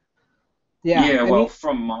 forth. Yeah, yeah. and Well, he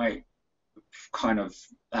from my kind of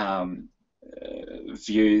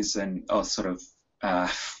views and sort of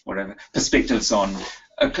whatever perspectives on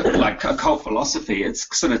like occult philosophy, it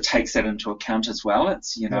sort of takes that into account as well.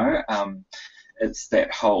 It's right, it's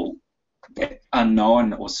that whole that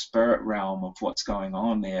unknown or spirit realm of what's going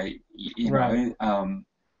on there, Right.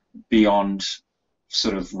 beyond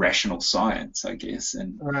sort of rational science, I guess.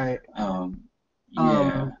 And Right.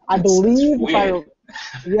 yeah, I it's believe if weird.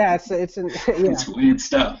 I yeah, it's an yeah, It's weird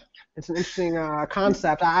stuff. it's an interesting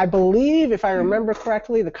concept. I believe if I remember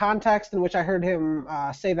correctly, the context in which I heard him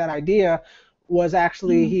say that idea was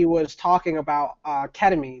actually Mm. he was talking about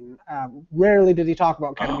ketamine. Rarely did he talk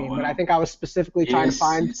about Oh ketamine, but I wow. think I was specifically trying to Yes,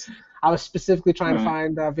 find yes.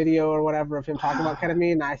 Right, a video or whatever of him talking about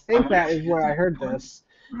ketamine. And I think okay, that is where I heard this.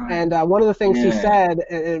 right. And one of the things he Yeah, said,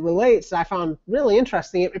 it relates, I found really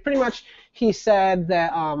interesting. It pretty much, he said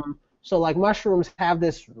that, so like mushrooms have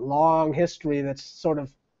this long history that's sort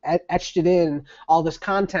of etched it in all this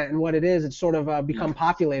content and what it is. It's sort of become yeah.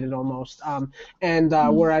 populated almost. And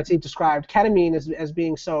Mm. whereas he described ketamine as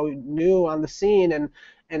being so new on the scene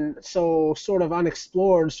and so sort of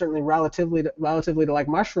unexplored, certainly relatively to like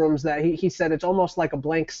mushrooms, that he said it's almost like a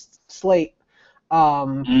blank slate.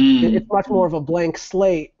 It's Mm. much more Mm. of a blank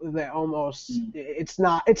slate that almost Mm. it's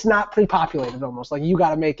not pre-populated almost like you got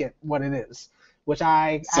to make it what it is, which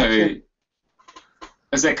I actually So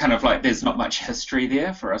is that kind of like there's not much history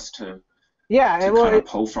there for us yeah to and well kind of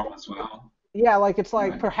pull from as well? yeah, like it's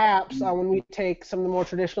like Right. perhaps Mm. when we take some of the more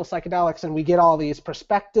traditional psychedelics and we get all these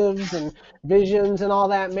perspectives and visions and all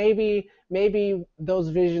that, maybe those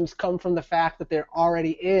visions come from the fact that they're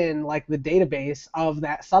already in like the database of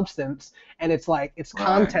that substance, and it's like it's Right.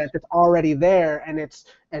 content that's already there, and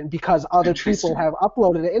because other people Interesting. have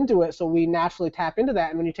uploaded it into it, so we naturally tap into that.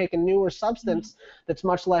 And when you take a newer Mm. substance that's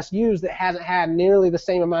much less used, that hasn't had nearly the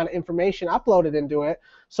same amount of information uploaded into it,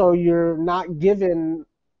 so you're not given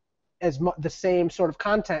the same sort of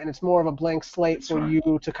content, and it's more of a blank slate That's for right.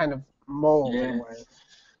 you to kind of mold in a Yeah. way.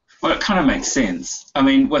 Well, it kind of makes sense. I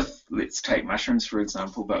mean, with let's take mushrooms for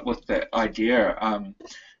example, but with that idea,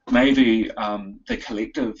 maybe the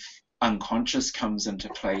collective unconscious comes into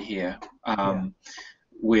play here, Yeah,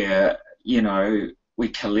 where we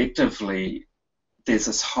collectively there's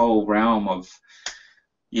this whole realm of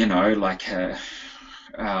like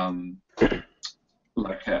um,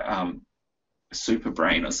 a super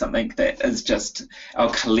brain or something that is just our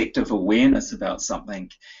collective awareness about something,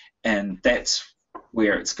 and that's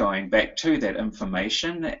where it's going back to that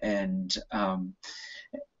information, and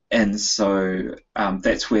so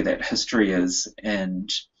that's where that history is, and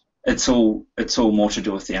it's all more to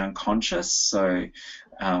do with the unconscious. So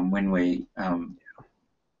um, when we um,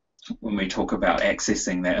 when we talk about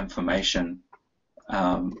accessing that information,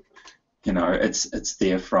 um, it's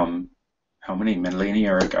there from how many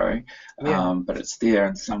millennia ago, yeah, but it's there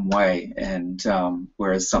in some way. And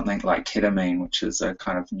whereas something like ketamine, which is a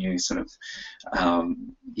kind of new sort of,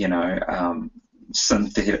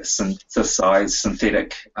 synthesized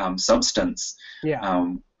synthetic substance, yeah.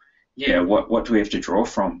 um, yeah, what do we have to draw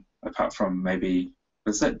from apart from maybe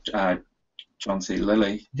was it John C.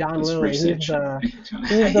 Lilly, John his Lilly, research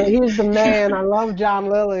and he's the man. I love John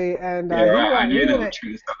Lilly, and yeah, right. I knew there was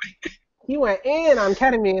truth. he went in on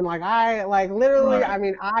ketamine. Like I like literally.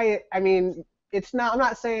 Right, I mean, it's not. I'm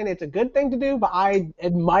not saying it's a good thing to do, but I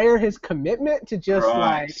admire his commitment to just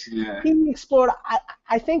right, like yeah. he explored.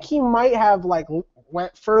 I think he might have like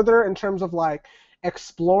went further in terms of like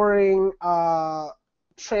exploring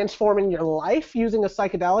transforming your life using a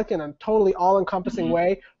psychedelic in a totally all-encompassing Mhm.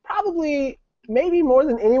 way. Probably maybe more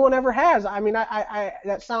than anyone ever has. I mean,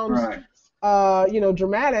 that sounds Right.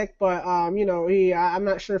 dramatic, but I'm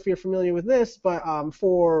not sure if you're familiar with this, but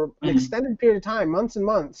for an Mm. extended period of time, months and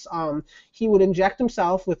months, he would inject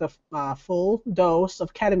himself with a full dose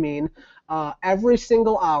of ketamine every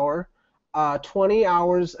single hour, 20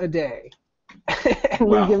 hours a day. And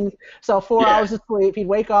we give Wow. him so 4 hours Yeah. of sleep. He'd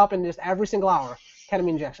wake up and just every single hour, ketamine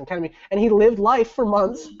injection, ketamine, and he lived life for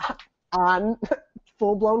months Mm. on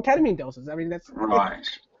full-blown ketamine doses. I mean, Right.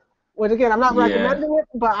 which again, I'm not Yeah. recommending it,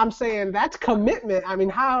 but I'm saying that's commitment. I mean,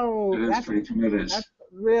 It is pretty committed. that's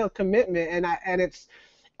real commitment, and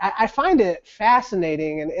I find it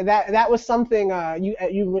fascinating, and that was something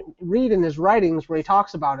you read in his writings where he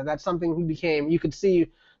talks about it. That's something he became. You could see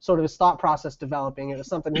sort of his thought process developing. It was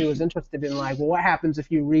something he was interested in, like, well, what happens if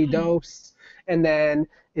you Mm. redose and then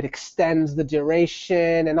it extends the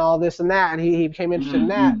duration and all this and that, and he became interested in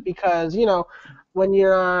Mm. that Mm. because when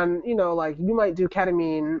you're on like you might do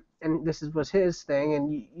ketamine, and was his thing,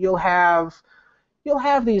 and you'll have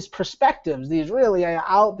these perspectives, these really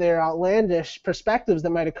out there, outlandish perspectives that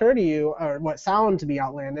might occur to you, or what sound to be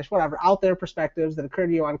outlandish, whatever, out there perspectives that occur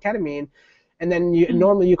to you on ketamine, and then Mm.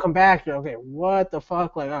 normally you come back, you're okay, what the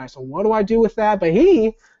fuck, like, all right, so what do I do with that? But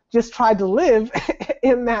he just tried to live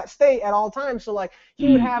in that state at all times. So like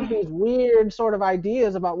he would have these weird sort of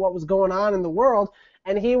ideas about what was going on in the world,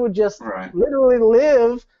 and he would just literally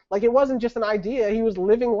live like it wasn't just an idea. He was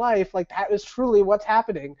living life like that was truly what's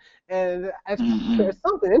happening, and there's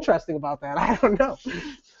something interesting about that. I don't know.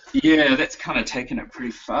 Yeah, that's kind of taking it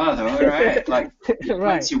pretty far, though, right? Like, it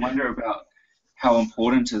makes you wonder about how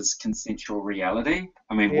important is consensual reality.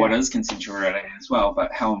 I mean, what is consensual reality as well,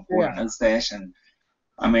 but how important is that? And,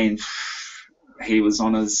 I mean, he was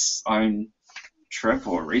on his own trip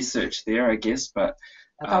or research there, I guess, but...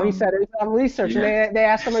 That's how he said it. I'm researching. They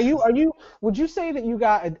asked him, would you say that you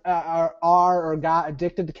got or got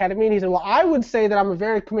addicted to ketamine? He said, well, I would say that I'm a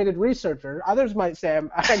very committed researcher. Others might say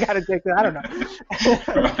I got addicted. I don't know.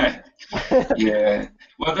 Right. Yeah.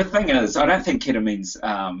 Well, the thing is, I don't think ketamine's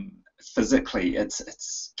physically,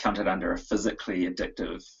 it's counted under a physically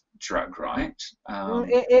addictive drug, right?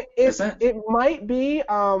 It might be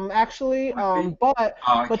actually, but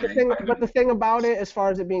the thing about it, as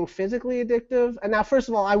far as it being physically addictive, and now first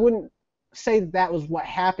of all, I wouldn't say that was what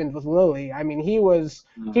happened with Lilly. I mean, he was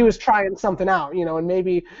trying something out, and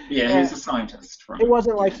maybe he was a scientist. Right? It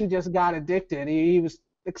wasn't like he just got addicted. He was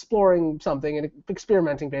exploring something and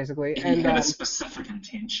experimenting basically. He and had a specific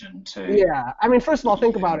intention to. Yeah, I mean, first of all,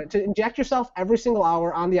 think about it. To inject yourself every single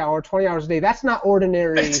hour on the hour, 20 hours a day, that's not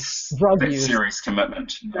ordinary drug use. That's serious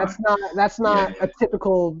commitment. No. That's not a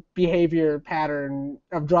typical behavior pattern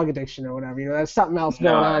of drug addiction or whatever. There's something else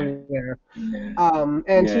going on there.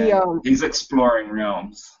 Yeah. He's exploring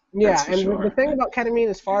realms. Yeah, and the thing about ketamine,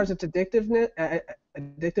 as far as its addictive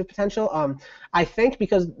potential, I think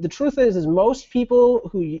because the truth is most people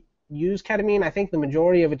who use ketamine, I think the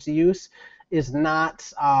majority of its use is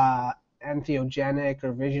not entheogenic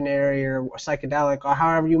or visionary or psychedelic or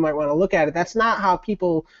however you might want to look at it. That's not how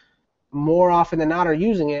people more often than not are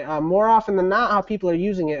using it. More often than not, how people are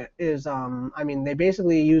using it is, I mean, they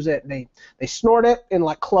basically use it. They snort it in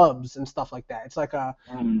like clubs and stuff like that. It's like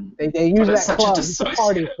they use it at clubs. It's a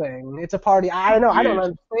party thing. It's a party. I don't know. I don't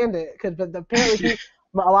understand it but apparently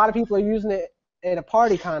a lot of people are using it in a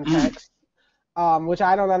party context, which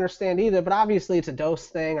I don't understand either. But obviously, it's a dose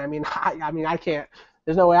thing. I mean, I can't.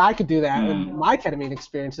 There's no way I could do that in my ketamine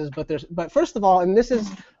experiences. But first of all, and this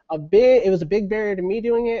is. It was a big barrier to me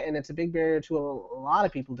doing it, and it's a big barrier to a lot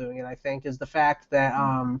of people doing it, I think, is the fact that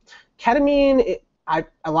ketamine, a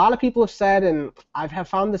lot of people have said, and I have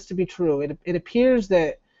found this to be true, it appears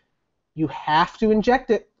that you have to inject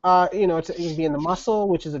it, it can be in the muscle,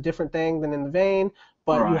 which is a different thing than in the vein,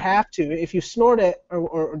 but you have to. If you snort it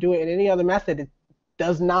or do it in any other method, it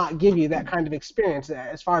does not give you that kind of experience.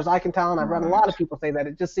 As far as I can tell, and I've read a lot of people say that,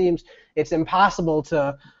 it just seems it's impossible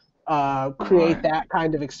to create that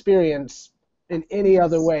kind of experience in any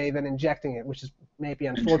other way than injecting it, which is maybe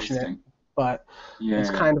unfortunate, but it's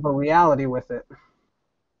kind of a reality with it.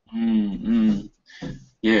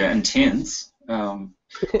 Yeah, intense.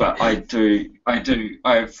 But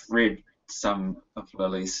I've read some of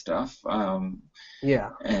Lily's stuff. And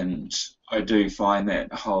I do find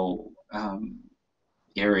that whole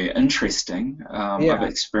area interesting. I've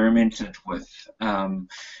experimented with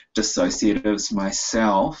dissociatives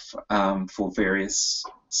myself for various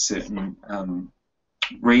certain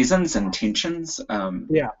reasons, intentions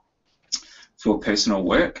for personal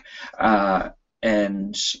work,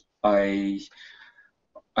 and I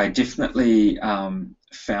definitely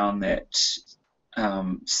found that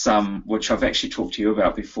some, which I've actually talked to you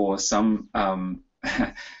about before, some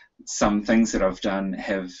things that I've done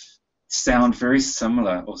sound very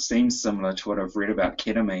similar or seem similar to what I've read about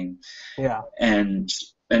ketamine. Yeah. And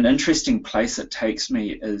an interesting place it takes me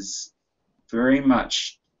is very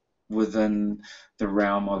much within the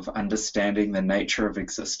realm of understanding the nature of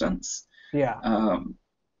existence. Yeah.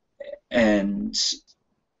 And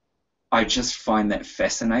I just find that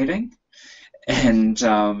fascinating. And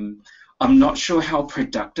I'm not sure how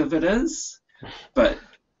productive it is, but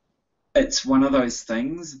it's one of those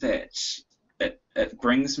things that it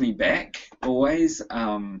brings me back always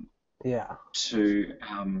to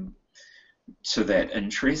that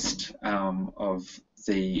interest of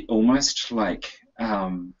the almost like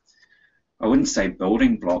I wouldn't say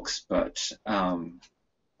building blocks, but I'd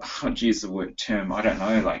use the term, I don't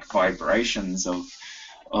know, like vibrations of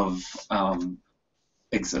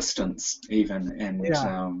existence even, and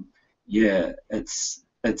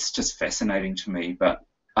it's just fascinating to me, but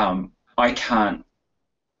I can't,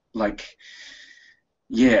 like,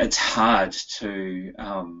 it's hard to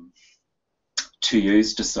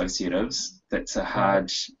use dissociatives. That's a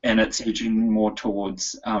hard, and it's edging more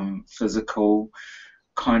towards physical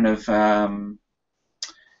kind of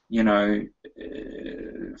you know,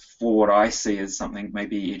 for what I see as something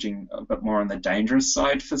maybe edging a bit more on the dangerous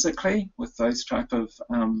side physically with those type of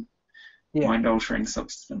Yeah. mind-altering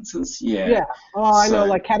substances. Yeah. Yeah. Oh, I know. So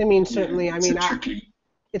Like ketamine, yeah, certainly. I it's a mean, tricky.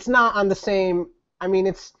 it's not on the same. I mean,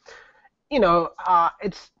 it's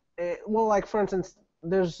well, like for instance,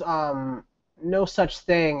 there's no such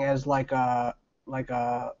thing as like a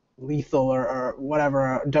lethal or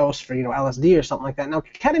whatever dose for LSD or something like that. Now,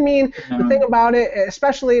 ketamine, the thing No. about it,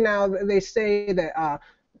 especially now they say that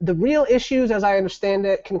the real issues, as I understand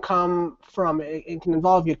it, can come from it can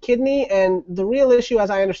involve your kidney, and the real issue, as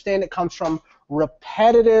I understand it, comes from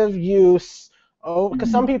repetitive use. Oh, because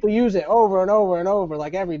some Mm, people use it over and over and over,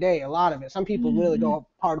 like every day, a lot of it. Some people really mm, go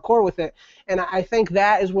hardcore with it, and I think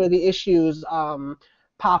that is where the issues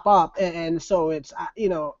pop up, and so it's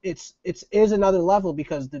it's is another level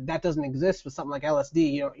because that doesn't exist with something like LSD.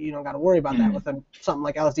 You don't got to worry about that with mm, something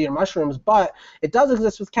like LSD or mushrooms, but it does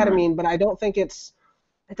exist with right. ketamine. But I don't think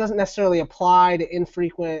it doesn't necessarily apply to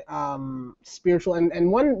infrequent spiritual.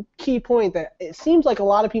 And one key point that it seems like a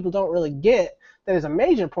lot of people don't really get that is a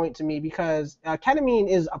major point to me because ketamine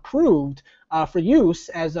is approved for use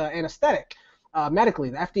as an anesthetic medically.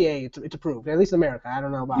 The FDA, it's approved, at least in America. I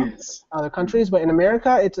don't know about Yes. other Mm, countries, but in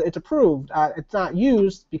America, it's approved. It's not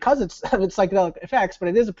used because it's of its psychedelic effects, but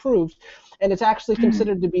it is approved, and it's actually mm,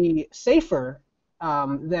 considered to be safer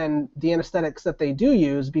than the anesthetics that they do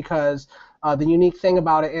use because the unique thing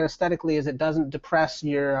about it anesthetically is it doesn't depress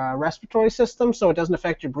your respiratory system, so it doesn't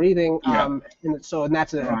affect your breathing. yeah. And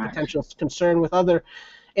that's a Right. potential concern with other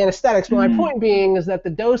anesthetics. But my Mm, point being is that the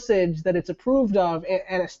dosage that it's approved of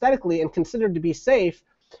anesthetically and considered to be safe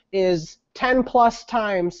is 10 plus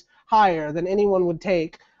times higher than anyone would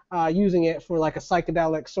take using it for like a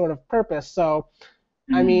psychedelic sort of purpose. So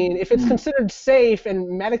I mm, mean, if it's mm, considered safe and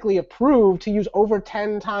medically approved to use over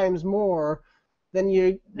 10 times more, then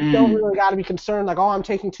you don't mm. really got to be concerned like, oh, I'm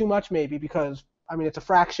taking too much maybe because I mean, it's a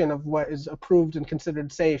fraction of what is approved and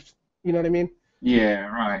considered safe. You know what I mean? Yeah.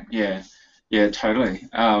 Right. Yeah. Yeah. Totally.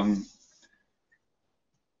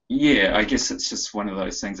 Yeah. I guess it's just one of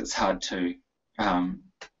those things that's hard to um,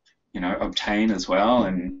 obtain as well,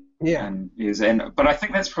 Yeah. and use. And but I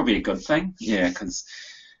think that's probably a good thing. Yeah, because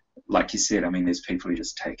like you said, I mean, there's people who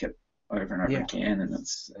just take it over and over Yeah. again, and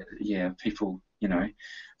it's yeah, people,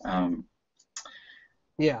 um,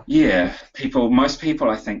 Yeah. yeah, most people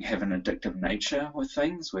I think have an addictive nature with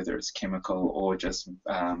things, whether it's chemical or just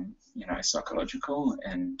psychological,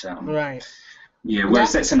 and Right. yeah, And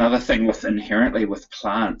whereas that that's another thing with inherently with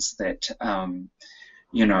plants that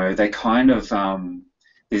they kind of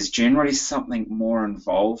there's generally something more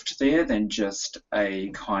involved there than just a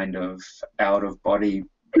kind of out of body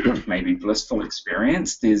maybe blissful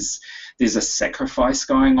experience. There's a sacrifice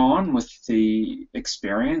going on with the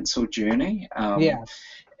experience or journey, yeah,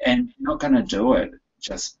 and you're not going to do it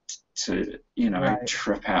just to right.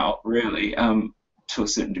 trip out really, to a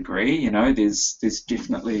certain degree. There's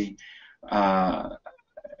definitely uh,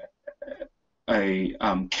 a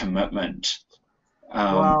commitment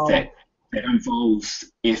Well, that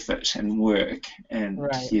involves effort and work. And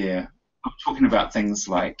right. yeah, I'm talking about things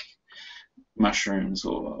like mushrooms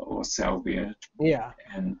or salvia Yeah.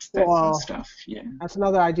 and that kind of Well, stuff. Yeah. that's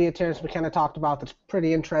another idea Terence McKenna talked about that's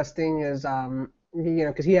pretty interesting is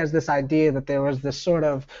because he has this idea that there's this sort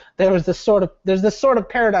of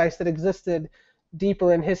paradise that existed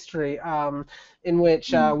deeper in history in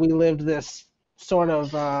which Mm, we lived this sort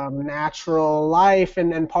of natural life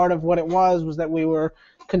and part of what it was that we were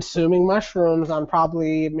consuming mushrooms on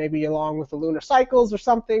probably maybe along with the lunar cycles or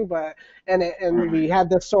something and we right. had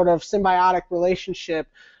this sort of symbiotic relationship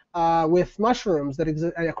with mushrooms that,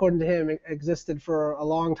 according to him, existed for a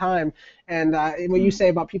long time. And what you Mm, say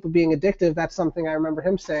about people being addictive, that's something I remember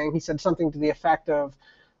him saying. He said something to the effect of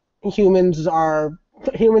humans are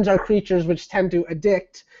humans are creatures which tend to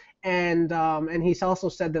addict, and he's also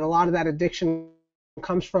said that a lot of that addiction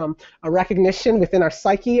comes from a recognition within our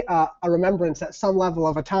psyche, a remembrance at some level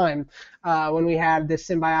of a time when we had this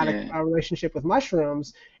symbiotic yeah. relationship with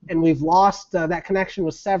mushrooms, and we've lost that connection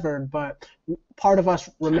was severed, but part of us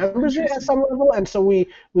Oh, remembers it at interesting. some level, and so we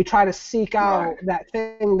try to seek Right. out that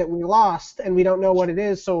thing that we lost, and we don't know what it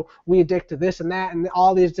is, so we addict to this and that and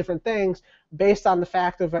all these different things based on the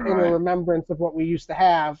fact of an inner Right. remembrance of what we used to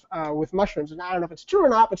have with mushrooms. And I don't know if it's true or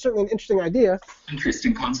not, but certainly an interesting idea.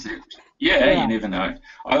 Interesting concept. Yeah, you Yeah, never know.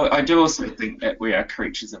 I do also think that we are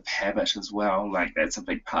creatures of habit as well. Like that's a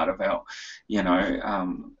big part of our, you know,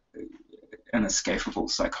 inescapable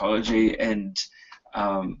psychology. And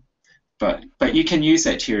um, but you can use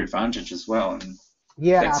that to your advantage as well. And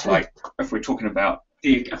yeah, that's like if we're talking about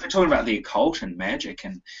if we're talking about the occult and magic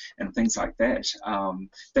and things like that,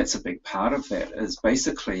 that's a big part of that. Is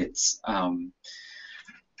basically it's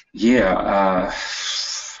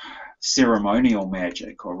ceremonial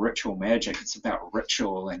magic or ritual magic. It's about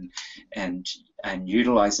ritual and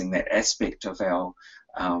utilizing that aspect of our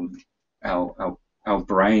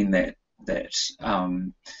brain that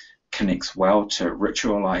connects well to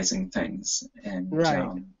ritualizing things and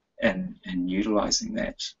utilizing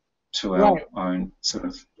that to our own sort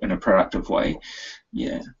of in a productive way.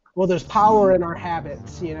 Yeah. Well, there's power in our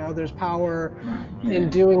habits, you know, there's power in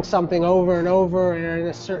doing something over and over and in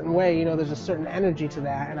a certain way, you know, there's a certain energy to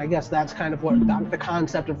that. And I guess that's kind of what the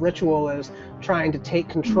concept of ritual is, trying to take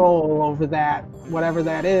control over that, whatever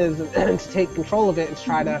that is, and to take control of it and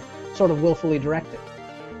try to sort of willfully direct it.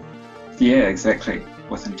 Yeah, exactly.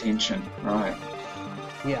 With intention, right.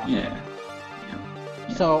 Yeah.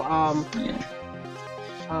 So,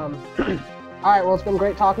 all right, well, it's been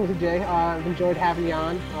great talking to you, Jay. I've enjoyed having you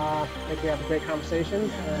on. I think we have a great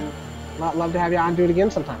conversation, and I'd love to have you on and do it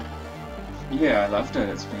again sometime. Yeah, I loved it.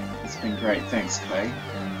 It's been great. Thanks, Clay.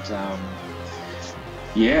 And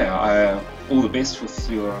all the best with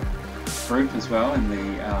your group as well, and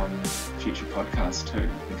the future podcast too.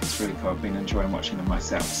 I think it's really cool. I've been enjoying watching them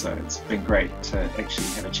myself, so it's been great to actually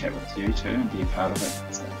have a chat with you too and be a part of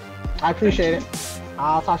it. So, I appreciate it.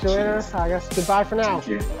 I'll talk to you later. I guess goodbye for now.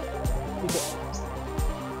 Thank you. You too.